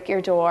will break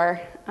your door.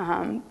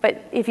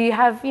 But if you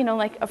have,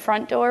 like a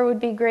front door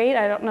would be great.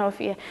 I don't know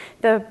if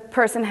the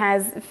person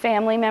has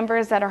family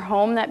members that are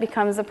home, that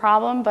becomes a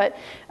problem, but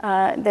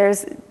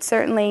there's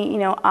certainly,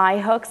 eye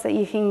hooks that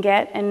you can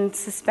get and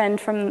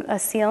suspend from a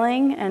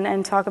ceiling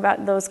and talk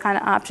about those kind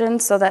of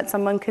options so that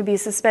someone could be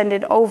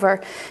suspended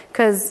over,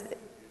 because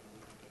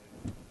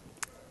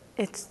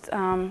it's,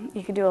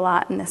 you could do a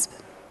lot in this.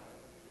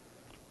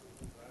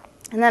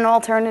 And then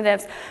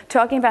alternatives,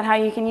 talking about how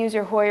you can use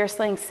your Hoyer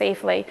sling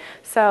safely.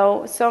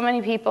 So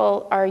many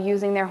people are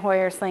using their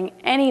Hoyer sling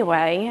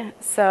anyway,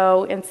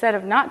 so instead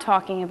of not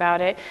talking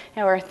about it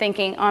or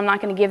thinking, I'm not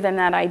going to give them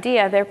that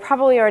idea, they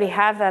probably already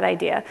have that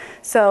idea.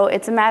 So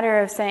it's a matter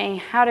of saying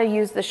how to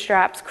use the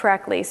straps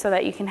correctly so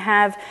that you can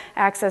have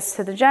access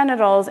to the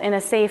genitals in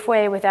a safe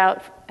way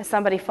without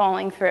somebody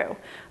falling through,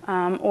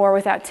 or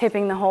without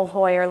tipping the whole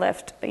Hoyer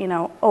lift,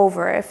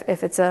 over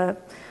if it's a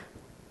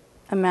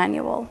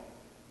manual.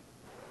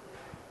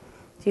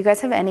 Do you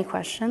guys have any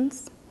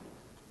questions?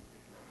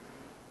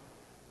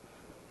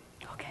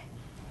 Okay.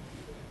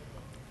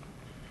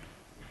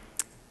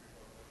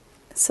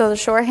 So the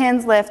Shore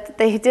Hands Lift,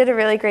 they did a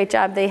really great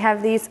job. They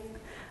have these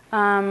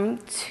the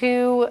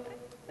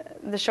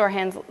Shore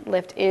Hands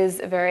Lift is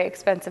a very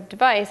expensive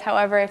device.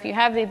 However, if you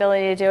have the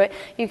ability to do it,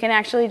 you can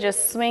actually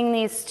just swing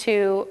these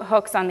two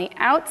hooks on the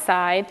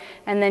outside,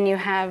 and then you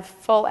have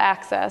full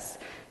access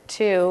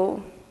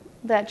to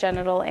that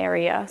genital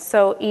area.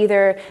 So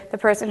either the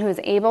person who's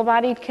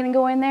able-bodied can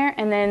go in there,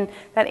 and then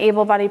that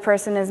able-bodied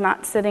person is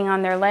not sitting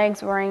on their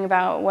legs worrying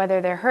about whether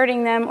they're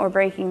hurting them or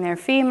breaking their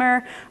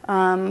femur,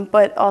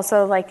 but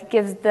also like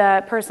gives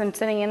the person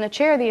sitting in the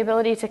chair the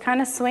ability to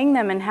kind of swing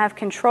them and have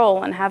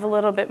control and have a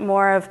little bit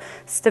more of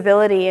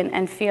stability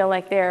and feel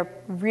like they're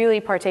really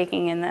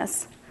partaking in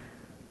this.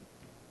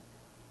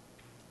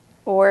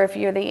 Or if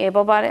you're the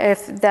able-bodied,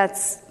 if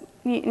that's,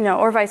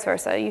 or vice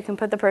versa. You can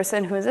put the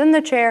person who's in the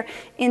chair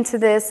into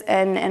this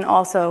and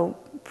also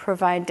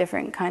provide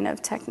different kind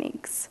of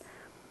techniques.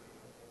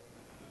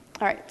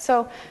 All right,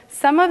 so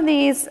some of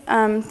these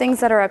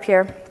things that are up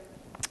here,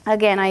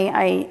 again,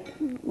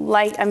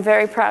 I'm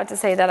very proud to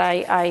say that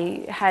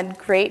I had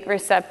great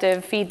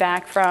receptive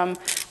feedback from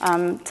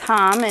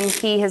Tom, and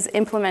he has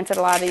implemented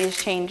a lot of these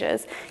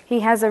changes.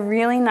 He has a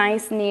really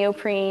nice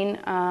neoprene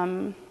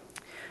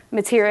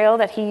material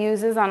that he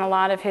uses on a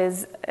lot of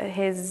his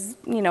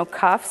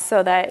cuffs,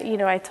 so that,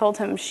 I told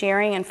him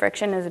shearing and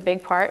friction is a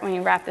big part when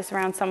you wrap this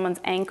around someone's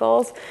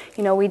ankles.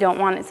 We don't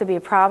want it to be a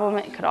problem.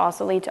 It could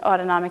also lead to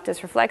autonomic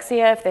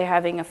dysreflexia if they're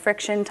having a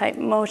friction type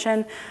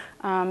motion.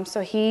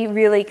 So he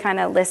really kind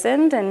of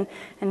listened, and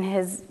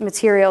his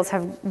materials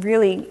have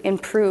really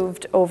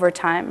improved over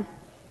time.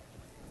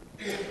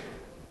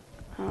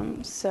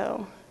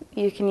 So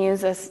you can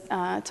use this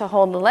to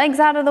hold the legs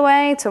out of the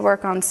way, to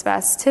work on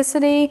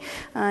spasticity.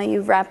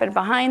 You wrap it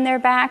behind their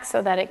back so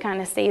that it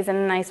kind of stays in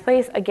a nice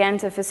place, again,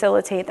 to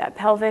facilitate that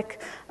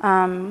pelvic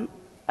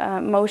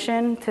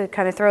motion, to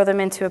kind of throw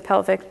them into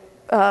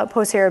a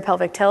posterior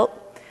pelvic tilt.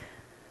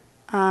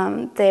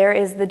 There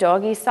is the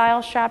doggy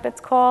style strap,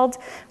 it's called,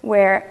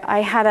 where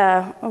I had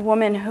a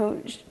woman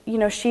who,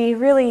 she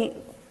really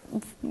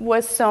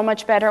was so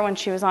much better when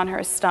she was on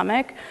her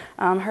stomach.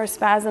 Her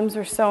spasms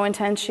were so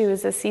intense. She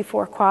was a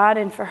C4 quad,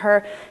 and for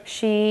her,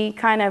 she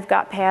kind of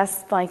got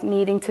past like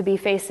needing to be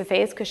face to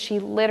face, because she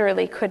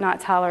literally could not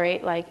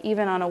tolerate, like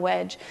even on a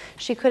wedge,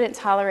 she couldn't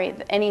tolerate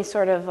any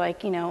sort of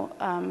like,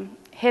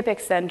 hip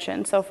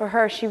extension. So for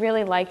her, she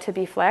really liked to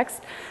be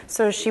flexed.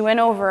 So she went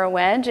over a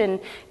wedge, and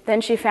then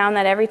she found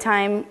that every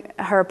time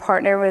her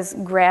partner was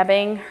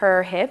grabbing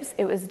her hips,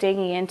 it was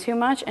digging in too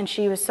much, and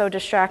she was so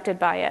distracted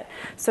by it.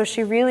 So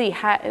she really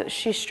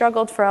she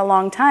struggled for a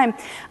long time.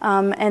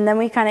 And then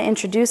we kind of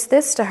introduced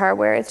this to her,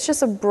 where it's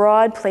just a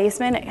broad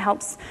placement. It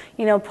helps,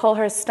 pull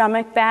her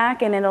stomach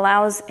back, and it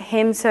allows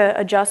him to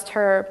adjust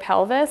her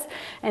pelvis.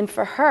 And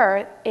for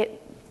her,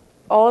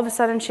 all of a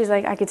sudden she's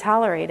like, I could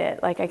tolerate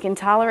it. Like I can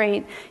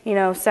tolerate,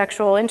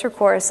 sexual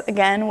intercourse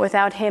again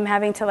without him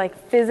having to like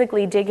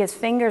physically dig his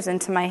fingers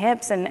into my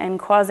hips and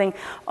causing,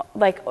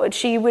 like,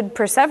 she would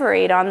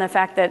perseverate on the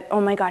fact that,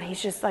 oh my God,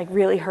 he's just like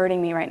really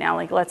hurting me right now.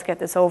 Like, let's get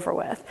this over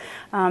with.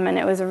 And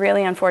it was a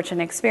really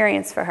unfortunate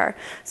experience for her.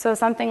 So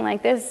something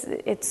like this,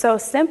 it's so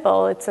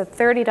simple. It's a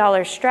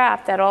 $30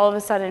 strap that all of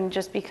a sudden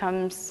just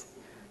becomes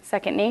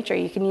second nature.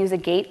 You can use a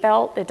gait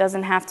belt. It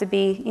doesn't have to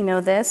be,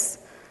 this.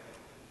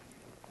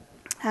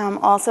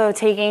 Also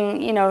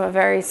taking, a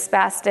very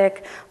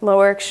spastic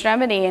lower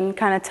extremity and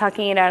kind of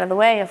tucking it out of the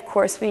way, of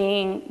course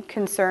being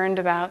concerned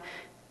about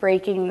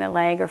breaking the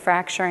leg or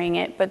fracturing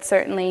it, but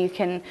certainly you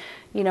can,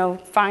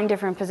 find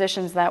different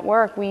positions that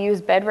work. We use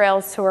bed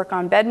rails to work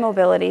on bed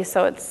mobility,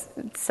 so it's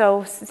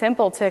so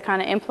simple to kind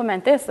of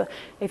implement this.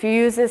 If you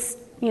use this,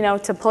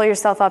 to pull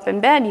yourself up in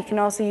bed, you can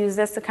also use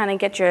this to kind of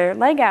get your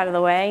leg out of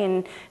the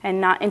way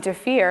and not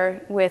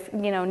interfere with,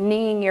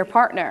 kneeing your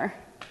partner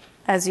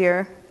as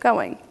you're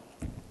going.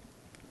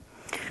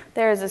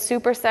 There's a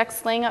super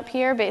sex sling up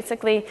here.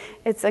 Basically,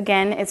 it's a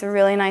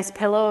really nice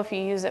pillow if you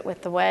use it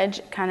with the wedge.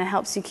 It kind of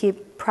helps you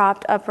keep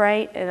propped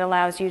upright. It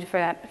allows you for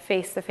that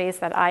face-to-face,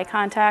 that eye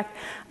contact,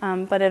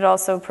 but it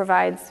also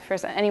provides for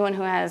anyone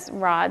who has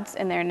rods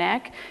in their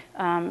neck.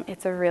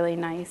 It's a really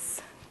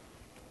nice.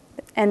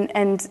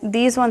 And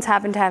these ones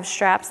happen to have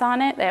straps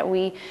on it that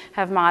we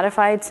have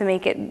modified to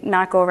make it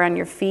not go around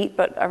your feet,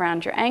 but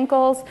around your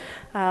ankles.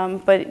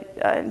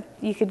 But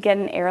you could get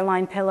an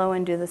airline pillow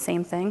and do the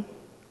same thing.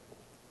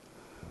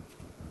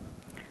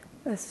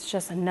 This is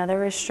just another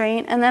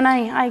restraint. And then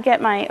I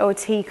get my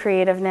OT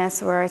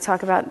creativeness where I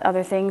talk about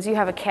other things. You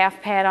have a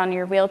calf pad on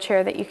your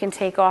wheelchair that you can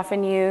take off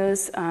and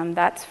use.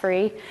 That's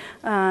free.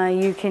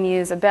 You can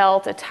use a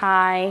belt, a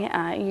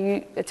tie.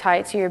 You tie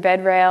it to your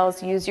bed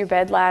rails. Use your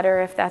bed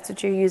ladder if that's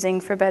what you're using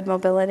for bed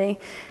mobility.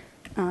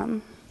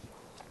 You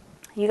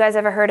guys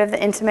ever heard of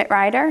the Intimate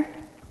Rider?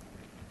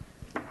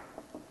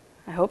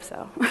 I hope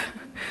so.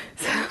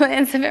 So the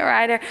Intimate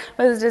Rider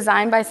was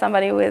designed by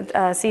somebody with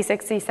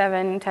C6,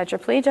 C7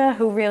 tetraplegia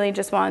who really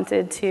just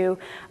wanted to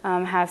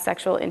have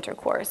sexual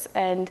intercourse.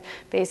 And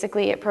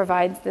basically it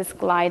provides this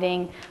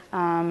gliding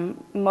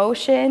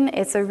motion.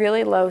 It's a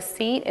really low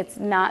seat. It's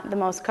not the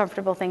most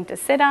comfortable thing to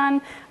sit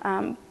on,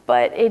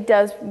 but it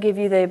does give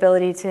you the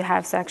ability to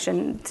have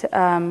suction,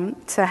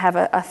 to have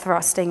a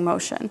thrusting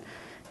motion.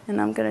 And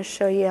I'm going to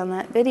show you on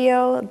that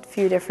video a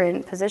few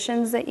different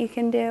positions that you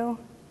can do.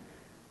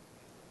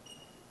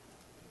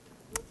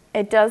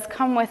 It does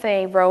come with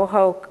a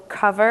RoHo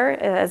cover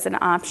as an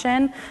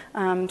option,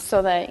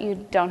 so that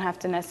you don't have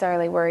to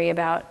necessarily worry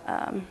about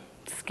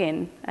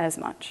skin as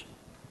much.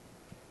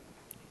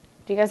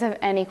 Do you guys have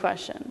any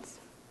questions?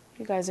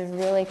 You guys are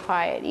really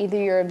quiet. Either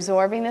you're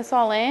absorbing this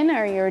all in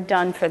or you're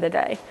done for the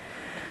day.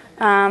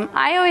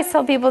 I always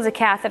tell people to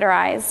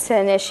catheterize to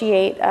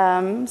initiate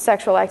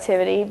sexual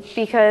activity,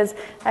 because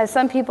as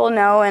some people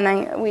know,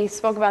 and we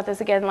spoke about this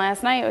again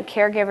last night with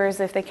caregivers,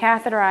 if they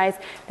catheterize,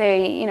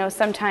 they,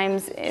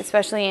 sometimes,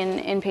 especially in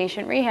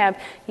inpatient rehab,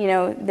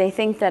 they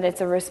think that it's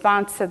a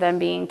response to them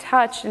being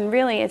touched, and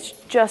really it's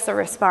just a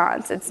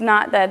response. It's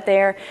not that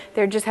they're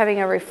just having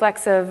a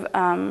reflexive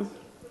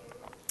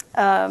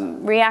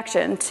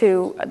reaction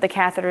to the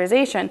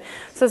catheterization.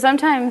 So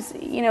sometimes,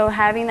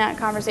 having that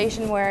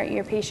conversation where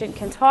your patient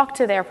can talk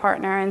to their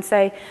partner and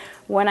say,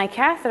 when I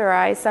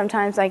catheterize,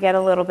 sometimes I get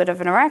a little bit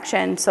of an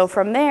erection. So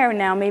from there,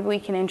 now maybe we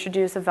can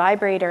introduce a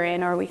vibrator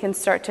in, or we can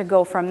start to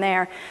go from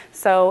there.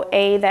 So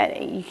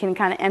that you can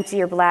kind of empty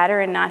your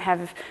bladder and not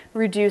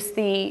reduce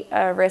the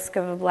risk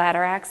of a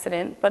bladder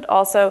accident, but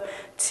also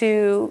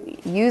to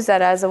use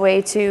that as a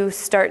way to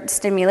start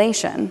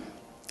stimulation.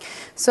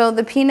 So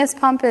the penis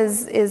pump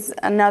is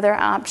another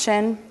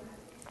option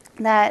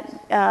that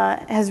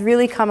has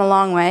really come a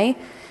long way.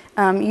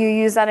 You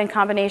use that in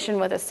combination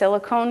with a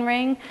silicone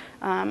ring.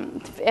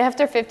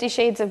 After 50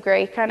 Shades of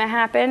Grey kind of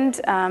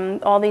happened,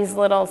 all these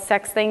little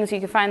sex things, you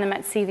can find them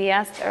at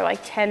CVS, they're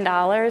like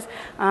 $10.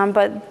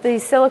 But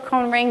these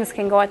silicone rings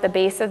can go at the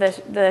base of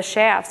the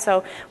shaft.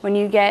 So when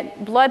you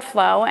get blood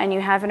flow and you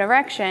have an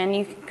erection,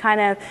 you can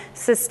kind of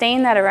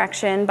sustain that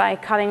erection by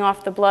cutting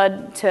off the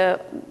blood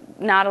to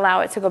not allow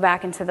it to go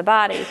back into the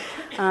body.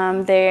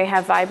 They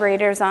have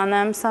vibrators on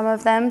them, some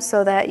of them,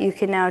 so that you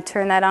can now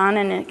turn that on,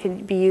 and it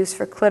can be used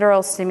for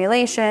clitoral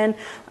stimulation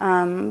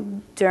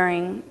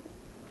during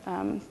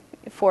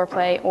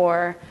foreplay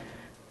or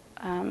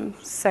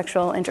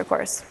sexual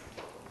intercourse.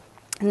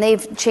 And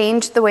they've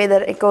changed the way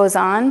that it goes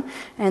on,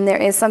 and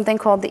there is something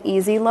called the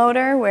easy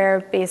loader,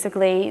 where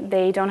basically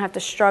they don't have to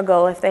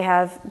struggle if they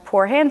have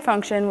poor hand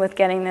function with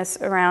getting this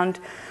around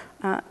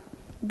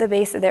the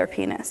base of their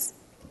penis.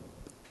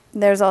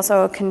 There's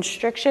also a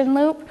constriction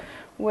loop,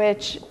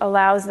 which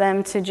allows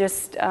them to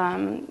just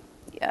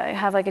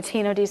have like a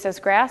tenodissus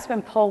grasp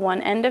and pull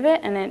one end of it,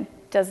 and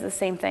it does the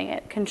same thing.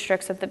 It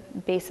constricts at the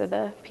base of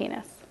the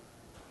penis.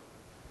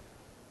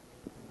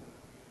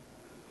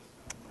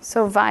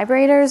 So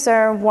vibrators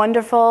are a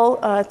wonderful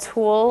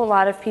tool. A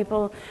lot of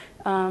people,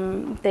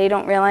 they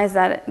don't realize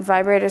that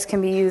vibrators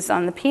can be used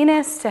on the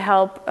penis to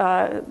help,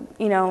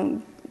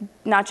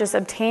 not just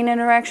obtain an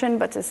erection,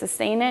 but to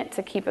sustain it,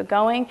 to keep it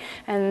going.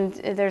 And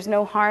there's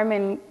no harm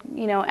in,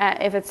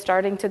 if it's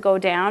starting to go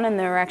down and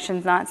the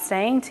erection's not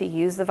staying, to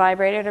use the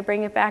vibrator to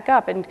bring it back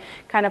up and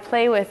kind of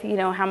play with,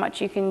 how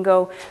much you can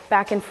go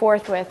back and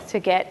forth with to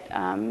get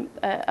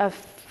a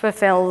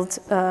fulfilled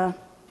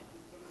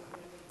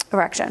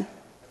erection.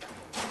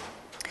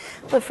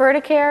 The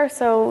Ferticare,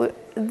 so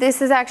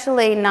this is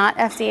actually not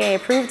FDA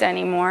approved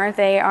anymore.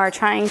 They are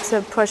trying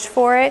to push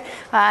for it.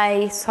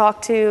 I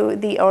talked to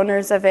the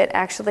owners of it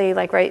actually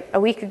right a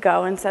week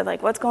ago and said,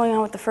 what's going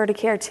on with the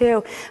Ferticare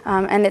too?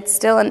 And it's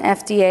still an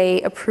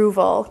FDA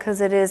approval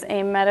because it is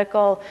a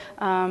medical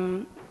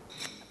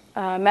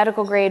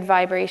grade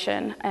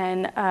vibration,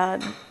 and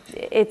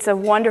it's a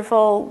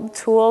wonderful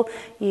tool.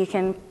 You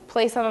can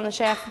place it on the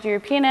shaft of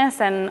your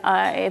penis, and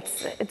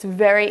it's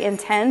very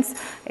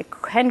intense. It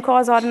can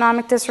cause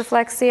autonomic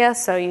dysreflexia,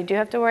 so you do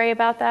have to worry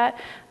about that.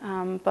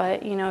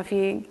 But if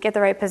you get the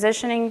right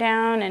positioning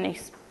down and you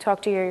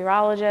talk to your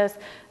urologist,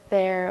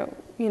 there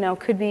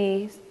could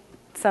be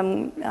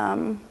some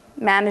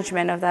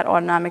management of that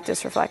autonomic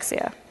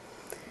dysreflexia.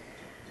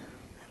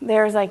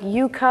 There's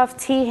U-cuff,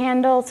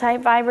 T-handle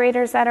type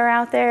vibrators that are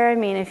out there. I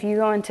mean, if you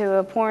go into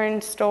a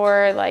porn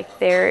store,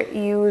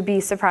 you would be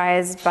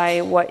surprised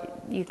by what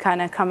you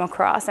kind of come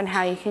across and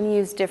how you can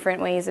use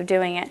different ways of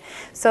doing it.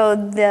 So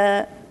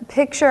the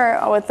picture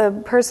with the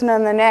person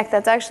on the neck,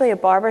 that's actually a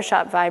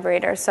barbershop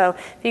vibrator. So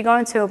if you go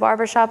into a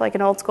barbershop, like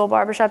an old school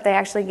barbershop, they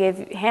actually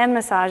give hand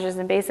massages,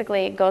 and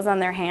basically it goes on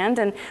their hand,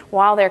 and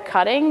while they're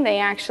cutting, they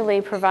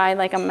actually provide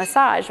a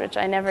massage, which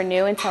I never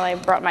knew until I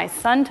brought my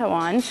son to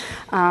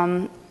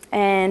one.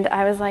 And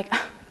I was like,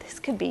 oh, this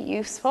could be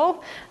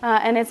useful.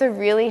 And it's a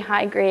really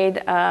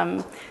high-grade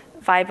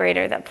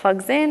vibrator that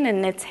plugs in,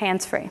 and it's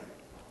hands-free.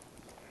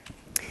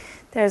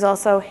 There's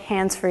also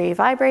hands-free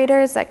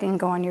vibrators that can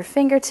go on your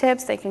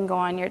fingertips, they can go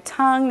on your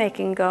tongue, they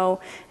can go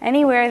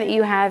anywhere that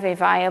you have a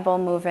viable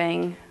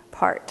moving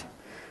part.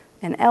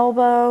 An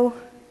elbow.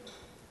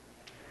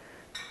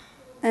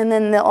 And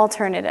then the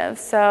alternative.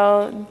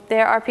 So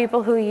there are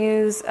people who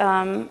use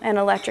an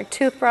electric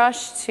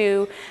toothbrush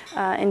to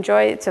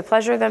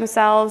pleasure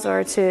themselves,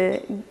 or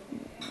to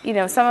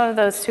some of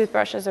those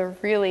toothbrushes are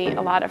really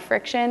a lot of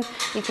friction.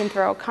 You can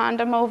throw a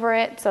condom over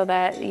it so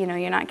that,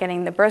 you're not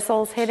getting the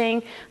bristles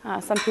hitting.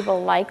 Some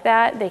people like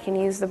that. They can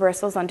use the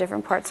bristles on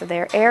different parts of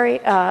their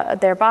area,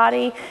 their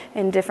body,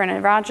 in different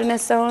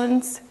erogenous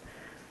zones.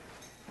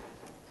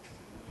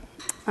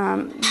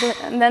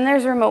 And then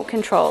there's remote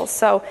controls.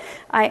 So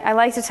I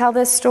like to tell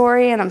this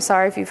story, and I'm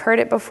sorry if you've heard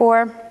it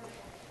before.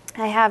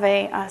 I have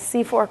a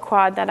C4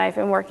 quad that I've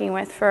been working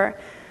with for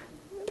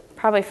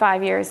probably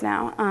 5 years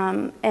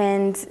now.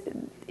 And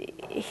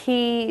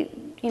he,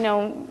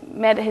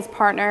 met his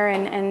partner,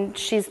 and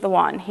she's the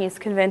one. He's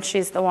convinced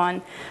she's the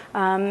one.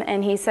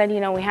 And he said,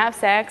 we have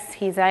sex.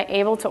 He's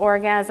able to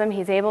orgasm.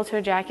 He's able to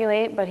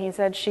ejaculate. But he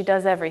said she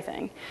does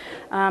everything.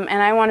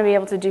 And I want to be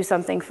able to do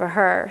something for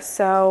her.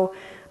 So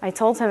I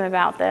told him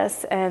about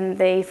this, and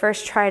they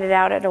first tried it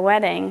out at a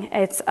wedding.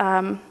 It's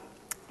an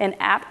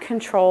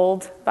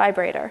app-controlled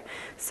vibrator.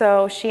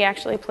 So she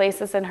actually placed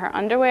this in her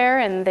underwear,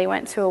 and they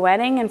went to a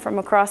wedding, and from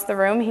across the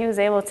room, he was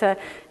able to,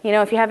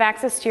 if you have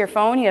access to your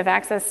phone, you have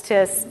access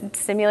to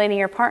stimulating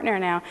your partner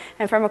now.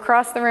 And from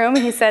across the room,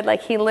 he said,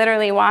 he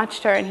literally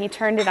watched her, and he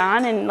turned it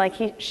on, and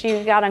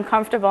she got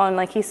uncomfortable,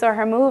 and he saw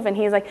her move, and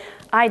he's like,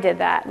 I did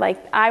that.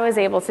 I was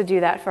able to do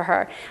that for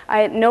her.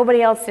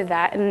 Nobody else did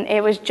that. And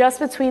it was just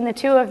between the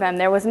two of them.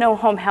 There was no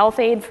home health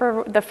aide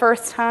for the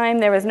first time.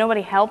 There was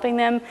nobody helping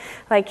them.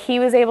 He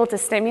was able to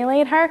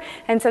stimulate her.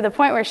 And to the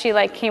point where she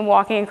came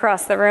walking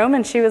across the room,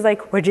 and she was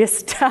like, would you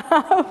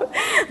stop?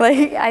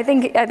 I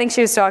think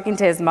she was talking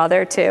to his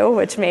mother too,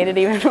 which made it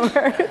even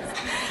worse.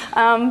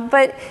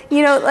 But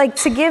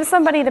to give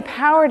somebody the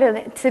power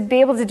to be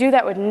able to do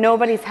that with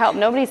nobody's help,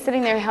 nobody's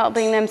sitting there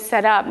helping them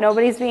set up,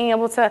 nobody's being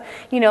able to,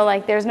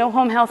 there's no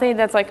home health aide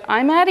that's like,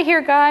 I'm out of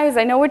here, guys,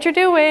 I know what you're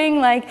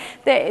doing.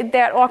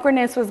 That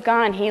awkwardness was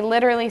gone. He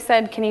literally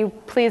said, can you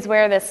please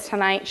wear this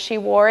tonight? She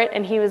wore it,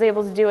 and he was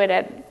able to do it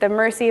at the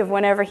mercy of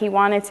whenever he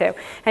wanted to.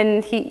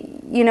 And he,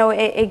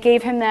 it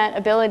gave him that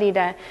ability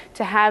to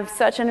have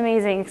such an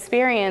amazing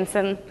experience,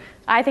 and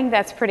I think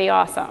that's pretty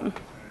awesome.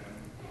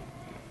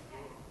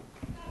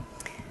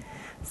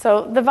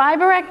 So the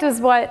Viborect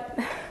is what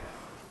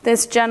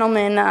this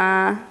gentleman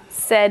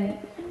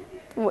said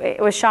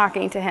was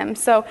shocking to him.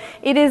 So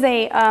it is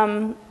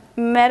a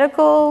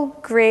medical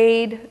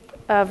grade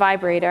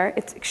vibrator.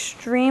 It's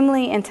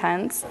extremely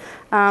intense,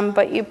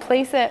 but you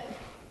place it.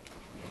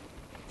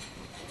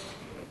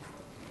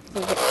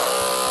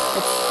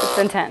 It's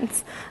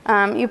intense.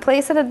 You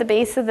place it at the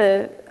base of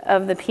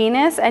the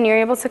penis, and you're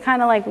able to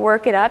kind of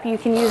work it up. You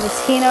can use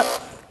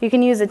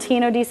a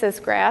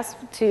tenodesis grasp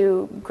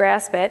to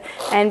grasp it,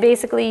 and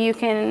basically you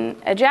can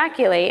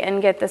ejaculate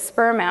and get the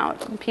sperm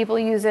out. People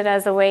use it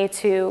as a way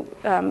to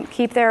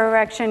keep their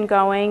erection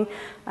going.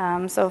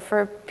 So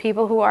for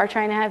people who are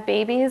trying to have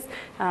babies,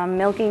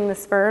 milking the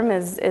sperm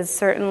is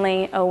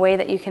certainly a way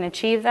that you can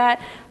achieve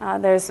that.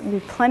 There's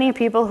plenty of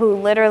people who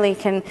literally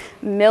can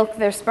milk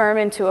their sperm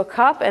into a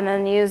cup and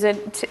then use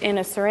it in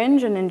a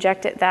syringe and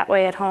inject it that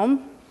way at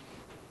home.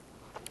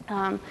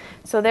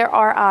 So there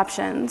are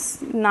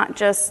options, not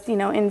just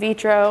in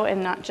vitro,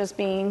 and not just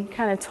being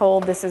kind of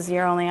told this is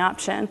your only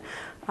option.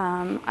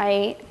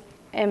 I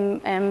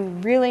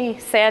am really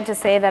sad to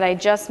say that I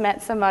just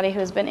met somebody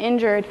who's been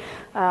injured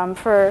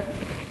for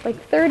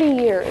 30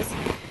 years.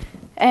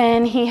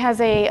 And he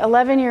has a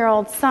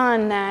 11-year-old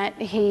son that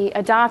he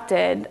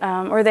adopted,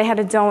 or they had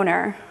a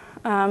donor.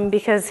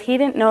 Because he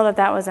didn't know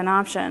that was an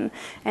option.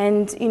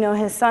 And,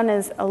 his son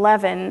is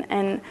 11,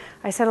 and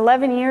I said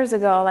 11 years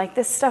ago,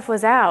 this stuff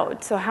was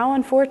out. So how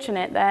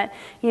unfortunate that,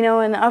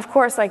 and of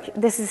course,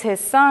 this is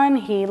his son,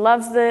 he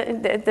loves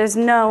there's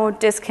no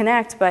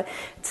disconnect, but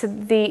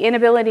the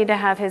inability to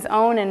have his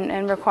own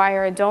and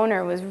require a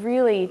donor was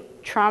really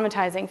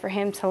traumatizing for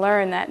him to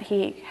learn that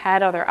he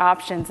had other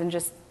options and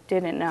just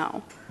didn't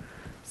know.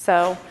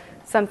 So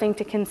something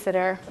to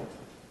consider.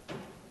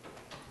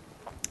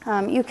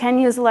 You can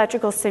use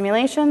electrical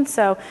stimulation.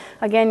 So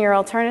again, your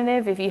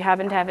alternative, if you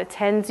happen to have a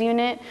TENS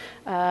unit,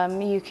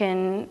 you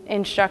can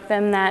instruct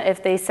them that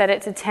if they set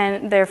it to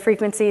 10, their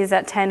frequency is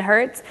at 10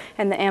 hertz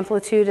and the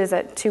amplitude is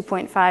at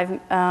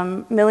 2.5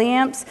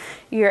 milliamps,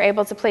 you're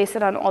able to place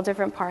it on all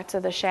different parts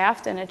of the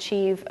shaft and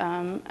achieve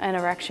an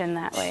erection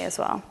that way as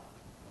well.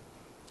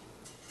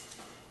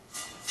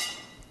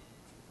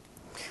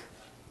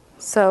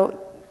 So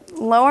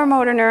lower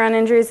motor neuron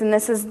injuries, and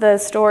this is the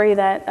story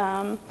that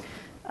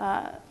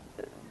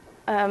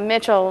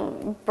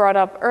Mitchell brought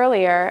up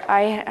earlier.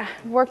 I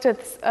worked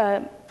with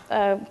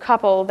a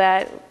couple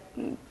that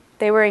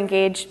they were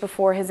engaged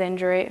before his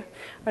injury,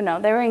 or no,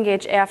 they were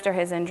engaged after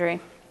his injury.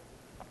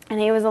 And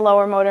he was a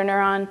lower motor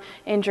neuron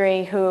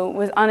injury who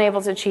was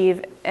unable to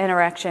achieve an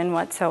erection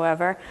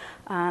whatsoever.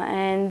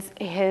 And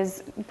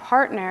his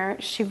partner,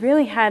 she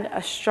really had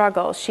a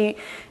struggle.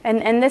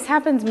 And this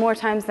happens more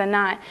times than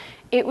not.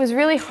 It was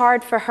really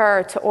hard for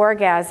her to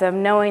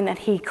orgasm knowing that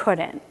he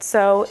couldn't.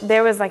 So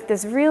there was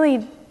this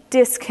really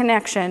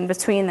disconnection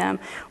between them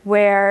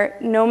where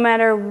no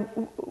matter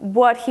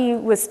what he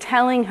was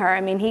telling her. I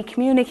mean, he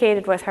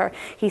communicated with her.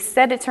 He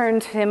said it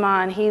turned him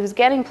on. He was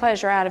getting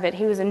pleasure out of it.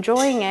 He was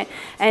enjoying it.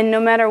 And no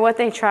matter what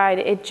they tried,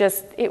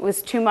 it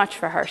was too much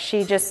for her.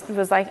 She just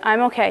was like, I'm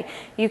okay.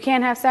 You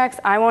can't have sex.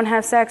 I won't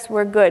have sex.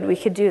 We're good. We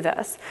could do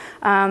this.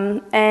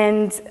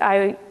 And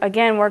I,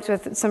 again, worked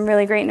with some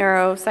really great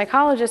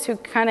neuropsychologists who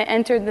kind of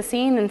entered the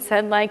scene and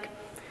said, like,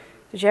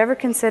 did you ever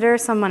consider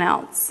someone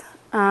else?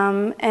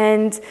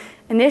 And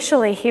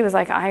initially he was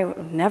like, I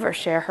would never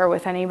share her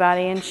with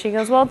anybody. And she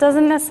goes, well, it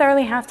doesn't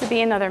necessarily have to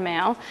be another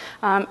male.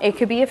 It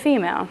could be a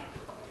female.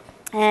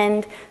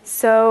 And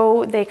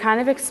so they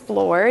kind of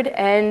explored,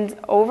 and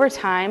over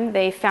time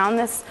they found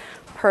this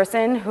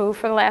person who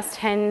for the last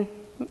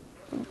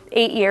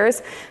 8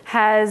 years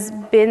has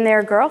been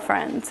their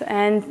girlfriend,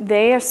 and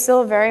they are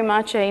still very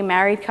much a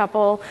married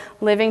couple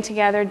living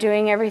together,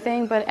 doing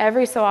everything. But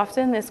every so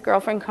often this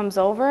girlfriend comes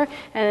over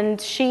and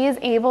she is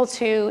able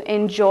to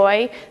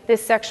enjoy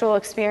this sexual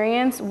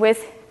experience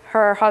with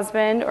her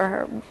husband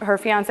or her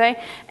fiance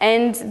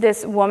and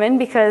this woman,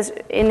 because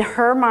in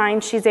her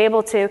mind she's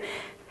able to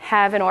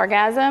have an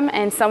orgasm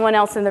and someone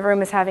else in the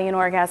room is having an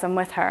orgasm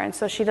with her, and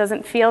so she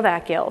doesn't feel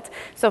that guilt.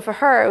 So for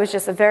her, it was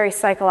just a very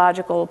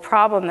psychological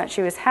problem that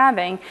she was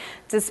having,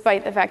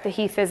 despite the fact that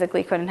he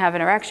physically couldn't have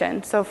an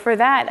erection. So for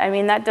that, I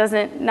mean,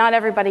 not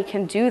everybody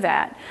can do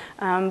that,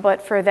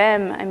 but for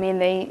them, I mean,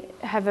 they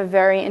have a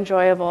very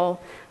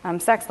enjoyable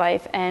sex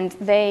life, and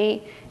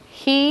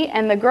he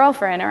and the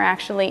girlfriend are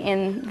actually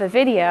in the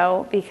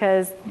video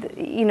because,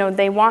 you know,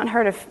 they want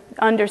her to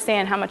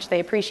understand how much they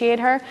appreciate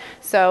her.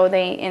 So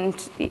they,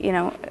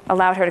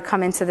 allowed her to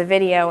come into the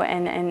video,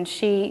 and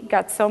she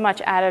got so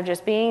much out of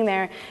just being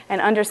there and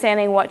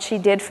understanding what she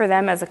did for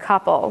them as a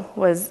couple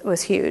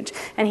was huge.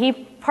 And he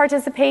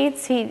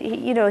participates.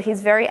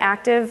 He's very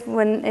active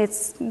when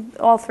it's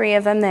all three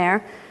of them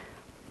there.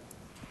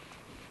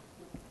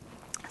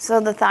 So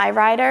the thigh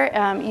rider,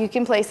 you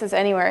can place this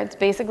anywhere. It's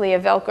basically a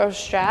Velcro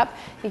strap.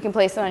 You can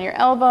place it on your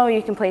elbow,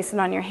 you can place it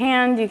on your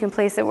hand, you can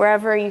place it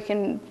wherever you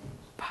can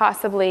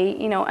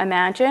possibly,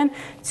 imagine,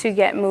 to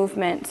get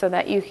movement so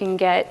that you can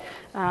get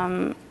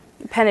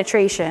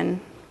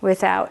penetration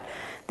without.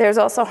 There's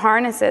also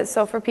harnesses.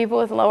 So for people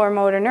with lower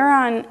motor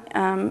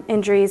neuron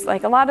injuries,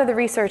 like a lot of the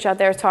research out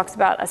there talks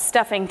about a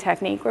stuffing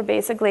technique, where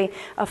basically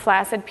a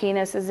flaccid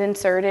penis is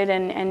inserted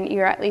and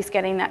you're at least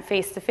getting that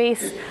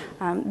face-to-face.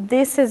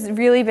 This has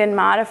really been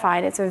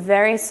modified. It's a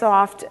very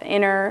soft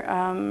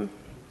inner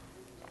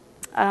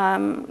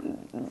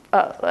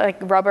like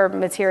rubber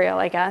material,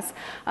 I guess,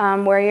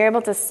 where you're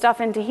able to stuff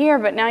into here,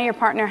 but now your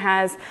partner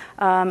has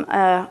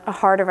a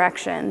hard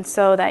erection,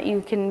 so that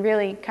you can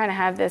really kind of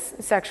have this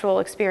sexual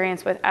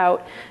experience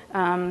without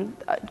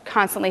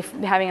constantly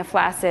having a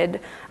flaccid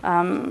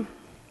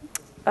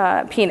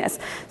penis.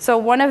 So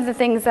one of the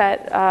things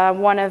that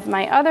one of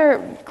my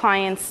other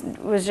clients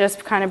was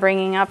just kind of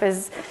bringing up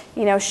is,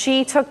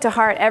 she took to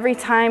heart every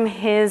time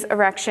his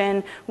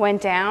erection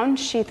went down,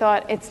 she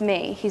thought, it's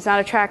me. He's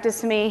not attracted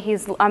to me.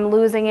 I'm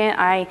losing it.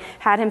 I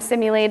had him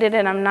stimulated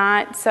and I'm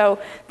not. So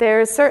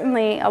there's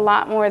certainly a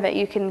lot more that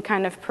you can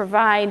kind of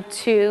provide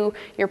to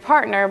your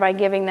partner by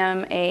giving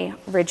them a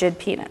rigid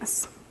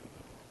penis.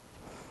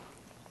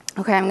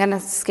 Okay, I'm going to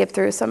skip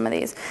through some of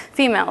these.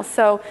 Females.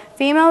 So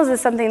females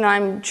is something that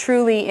I'm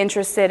truly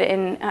interested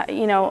in.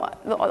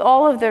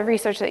 All of the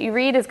research that you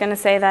read is going to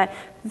say that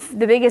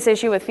the biggest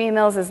issue with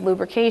females is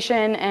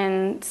lubrication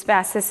and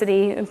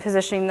spasticity and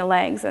positioning the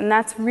legs. And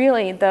that's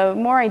really, the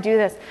more I do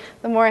this,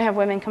 the more I have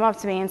women come up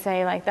to me and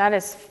say, like, that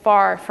is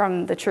far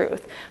from the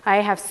truth. I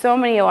have so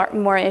many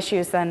more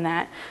issues than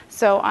that.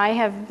 So I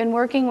have been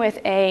working with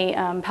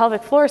a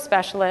pelvic floor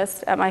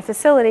specialist at my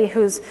facility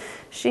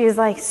she's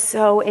like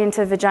so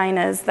into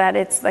vaginas that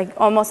it's like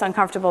almost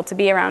uncomfortable to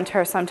be around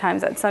her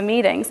sometimes at some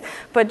meetings.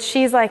 But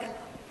she's like,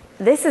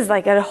 this is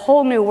like a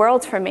whole new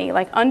world for me.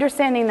 Like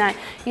understanding that,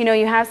 you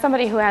have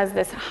somebody who has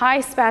this high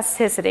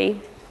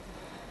spasticity,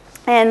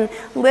 and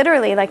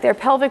literally, like, their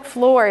pelvic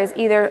floor is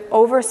either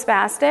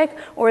overspastic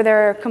or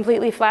they're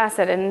completely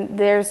flaccid. And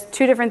there's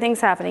two different things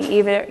happening.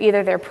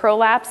 Either they're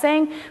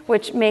prolapsing,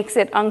 which makes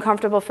it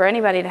uncomfortable for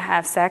anybody to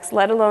have sex,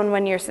 let alone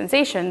when your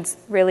sensation's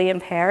really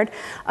impaired.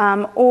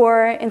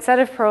 Or instead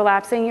of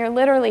prolapsing, you're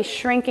literally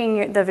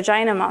shrinking the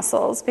vagina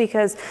muscles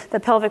because the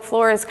pelvic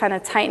floor is kind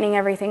of tightening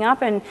everything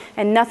up and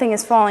nothing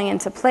is falling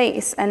into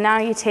place. And now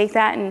you take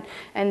that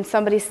and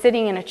somebody's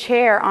sitting in a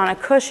chair on a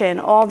cushion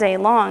all day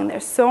long.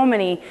 There's so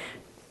many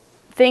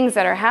things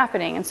that are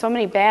happening and so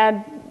many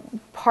bad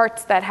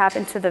parts that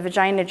happen to the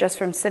vagina just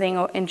from sitting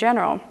in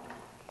general.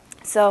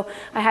 So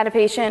I had a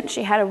patient,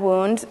 she had a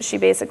wound, she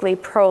basically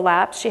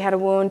prolapsed, she had a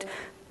wound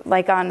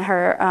like on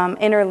her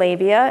inner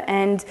labia,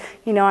 and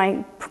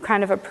I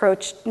kind of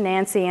approached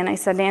Nancy and I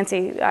said,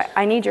 Nancy,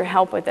 I need your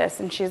help with this.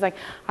 And she's like,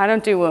 I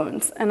don't do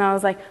wounds. And I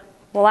was like,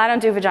 well, I don't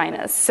do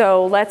vaginas,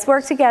 so let's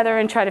work together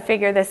and try to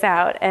figure this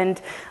out.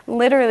 And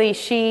literally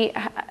she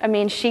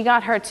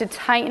got her to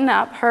tighten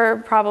up.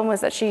 Her problem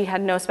was that she had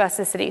no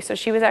spasticity, so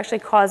she was actually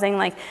causing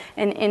like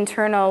an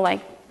internal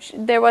like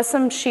there was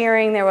some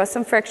shearing, there was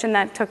some friction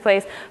that took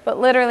place, but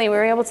literally we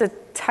were able to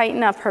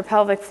tighten up her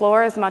pelvic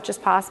floor as much as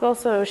possible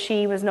so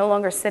she was no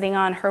longer sitting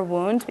on her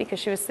wound because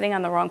she was sitting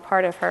on the wrong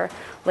part of her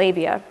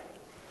labia.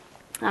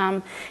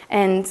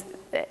 And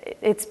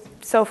it's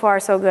so far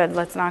so good,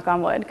 let's knock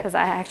on wood, because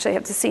I actually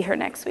have to see her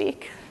next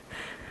week.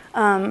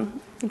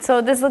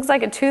 So this looks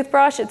like a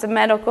toothbrush. It's a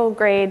medical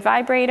grade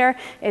vibrator.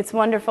 It's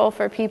wonderful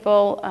for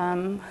people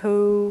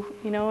who,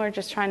 you know, are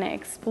just trying to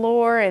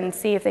explore and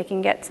see if they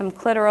can get some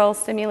clitoral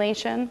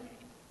stimulation.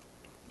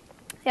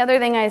 The other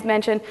thing I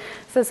mentioned,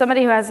 so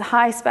somebody who has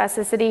high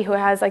spasticity, who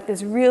has like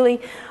this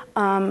really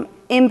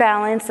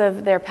imbalance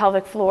of their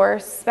pelvic floor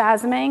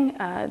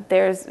spasming,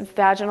 there's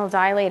vaginal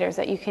dilators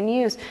that you can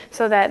use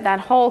so that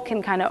that hole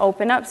can kind of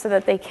open up so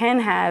that they can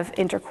have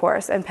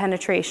intercourse and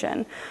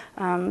penetration.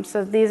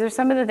 So these are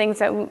some of the things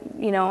that,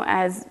 you know,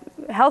 as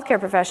healthcare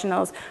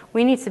professionals,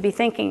 we need to be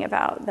thinking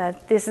about,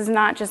 that this is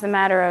not just a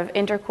matter of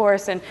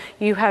intercourse and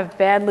you have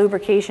bad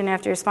lubrication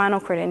after your spinal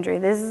cord injury.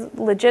 This is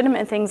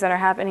legitimate things that are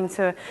happening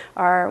to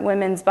our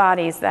women's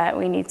bodies that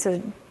we need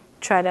to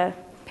try to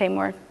pay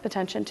more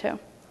attention to.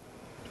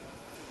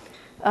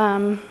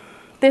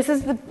 This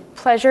is the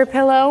pleasure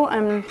pillow.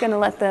 I'm going to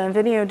let the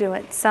video do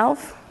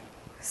itself,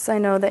 so I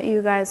know that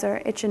you guys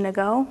are itching to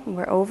go.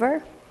 We're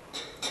over.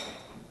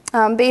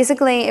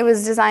 Basically, it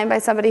was designed by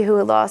somebody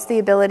who lost the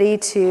ability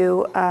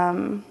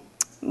to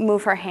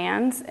move her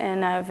hands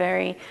in a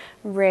very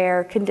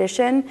rare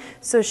condition.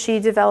 So she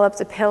developed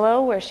a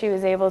pillow where she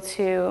was able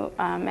to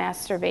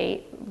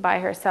masturbate by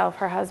herself.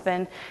 Her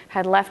husband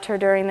had left her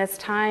during this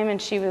time,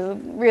 and she was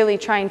really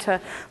trying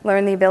to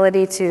learn the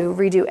ability to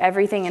redo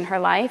everything in her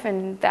life,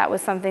 and that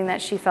was something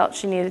that she felt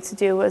she needed to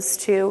do, was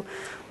to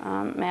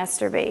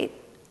masturbate.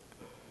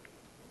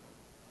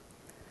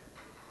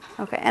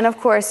 Okay, and of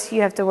course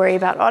you have to worry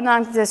about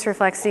autonomic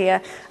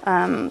dysreflexia,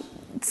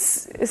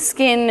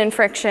 skin and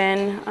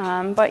friction,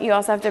 but you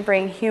also have to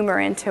bring humor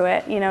into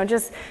it. You know,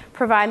 just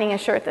providing a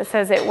shirt that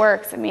says it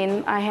works. I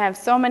mean, I have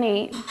so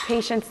many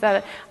patients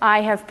that I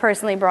have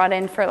personally brought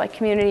in for like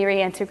community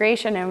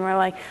reintegration, and we're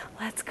like,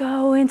 let's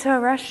go into a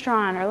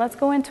restaurant or let's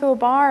go into a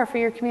bar for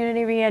your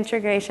community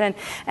reintegration.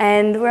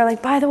 And we're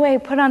like, by the way,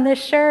 put on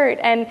this shirt.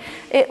 And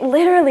it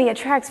literally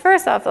attracts,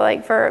 first off,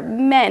 like for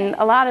men,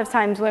 a lot of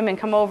times women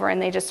come over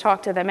and they just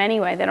talk to them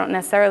anyway. They don't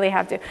necessarily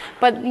have to.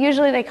 But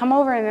usually they come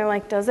over and they're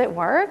like, does it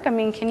work? I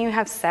mean, can you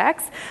have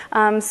sex?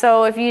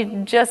 So if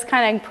you just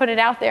kind of put it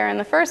out there in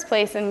the first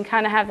place and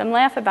kind of have them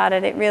laugh about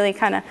it, it really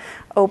kind of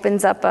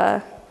opens up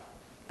a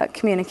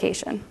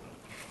communication.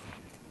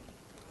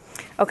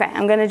 Okay,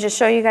 I'm going to just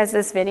show you guys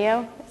this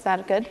video. Is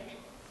that good?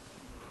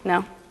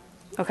 No?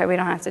 Okay, we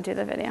don't have to do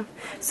the video.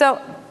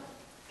 So,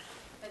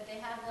 but they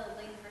have the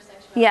link for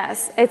Sexuality.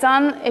 Yes, it's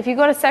on, if you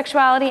go to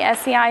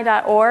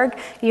sexualitysci.org,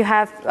 you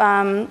have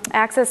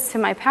access to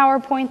my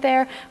PowerPoint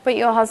there, but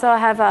you'll also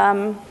have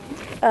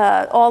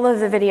all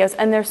of the videos,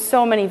 and there's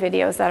so many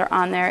videos that are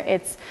on there.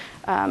 It's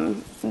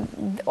on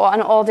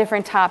all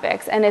different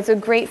topics, and it's a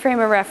great frame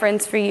of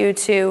reference for you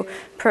to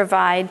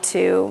provide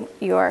to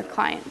your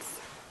clients.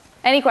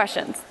 Any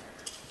questions?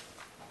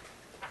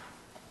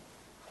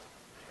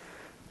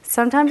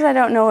 Sometimes I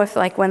don't know if,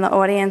 like, when the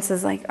audience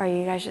is like, are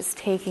you guys just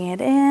taking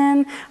it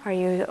in? Are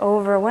you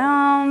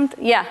overwhelmed?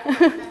 Yeah.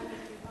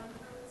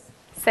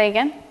 Say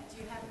again? Do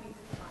you have any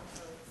coupon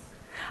codes?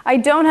 I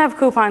don't have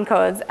coupon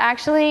codes.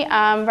 Actually,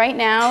 right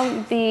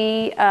now,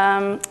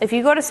 if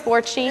you go to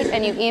Sportsheet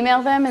and you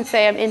email them and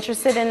say, I'm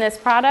interested in this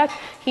product,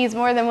 he's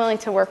more than willing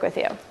to work with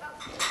you.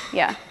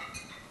 Yeah.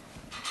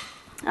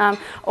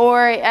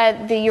 Or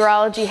at the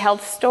Urology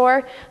Health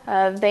Store,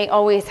 they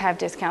always have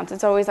discounts.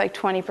 It's always like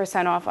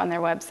 20% off on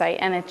their website,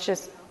 and it's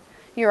just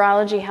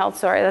Urology Health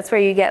Store. That's where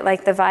you get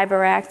like the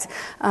Viberact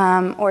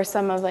or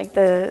some of like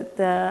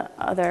the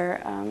other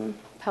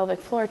pelvic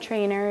floor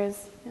trainers.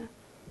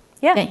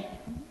 Yeah. Okay.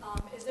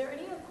 Is there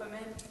any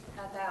equipment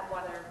at that,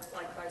 whether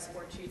like by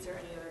Sportsheets or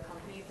any other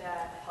company,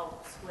 that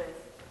helps with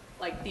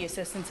like the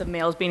assistance of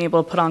males being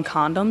able to put on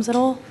condoms at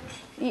all?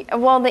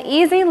 Well, the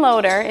Easy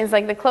Loader is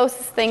like the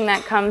closest thing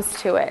that comes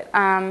to it.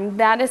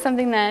 That is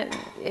something that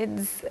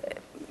is,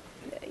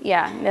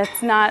 yeah,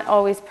 that's not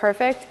always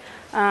perfect.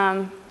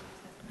 I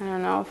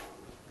don't know if,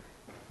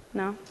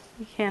 no,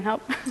 you can't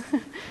help.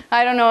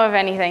 I don't know of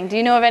anything. Do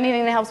you know of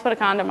anything that helps put a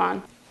condom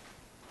on?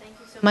 Thank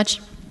you so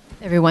Much,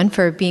 everyone,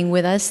 for being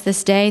with us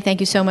this day. Thank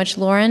you so much,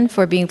 Lauren,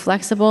 for being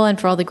flexible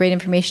and for all the great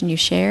information you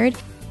shared.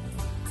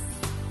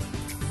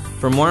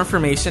 For more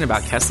information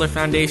about Kessler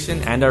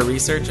Foundation and our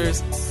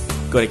researchers,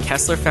 go to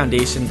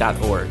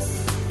KesslerFoundation.org.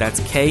 That's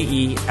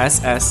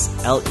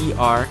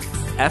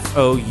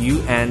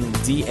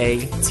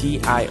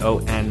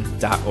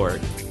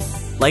KesslerFoundation.org.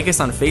 Like us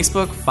on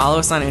Facebook, follow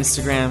us on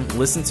Instagram,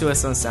 listen to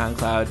us on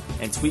SoundCloud,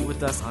 and tweet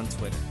with us on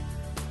Twitter.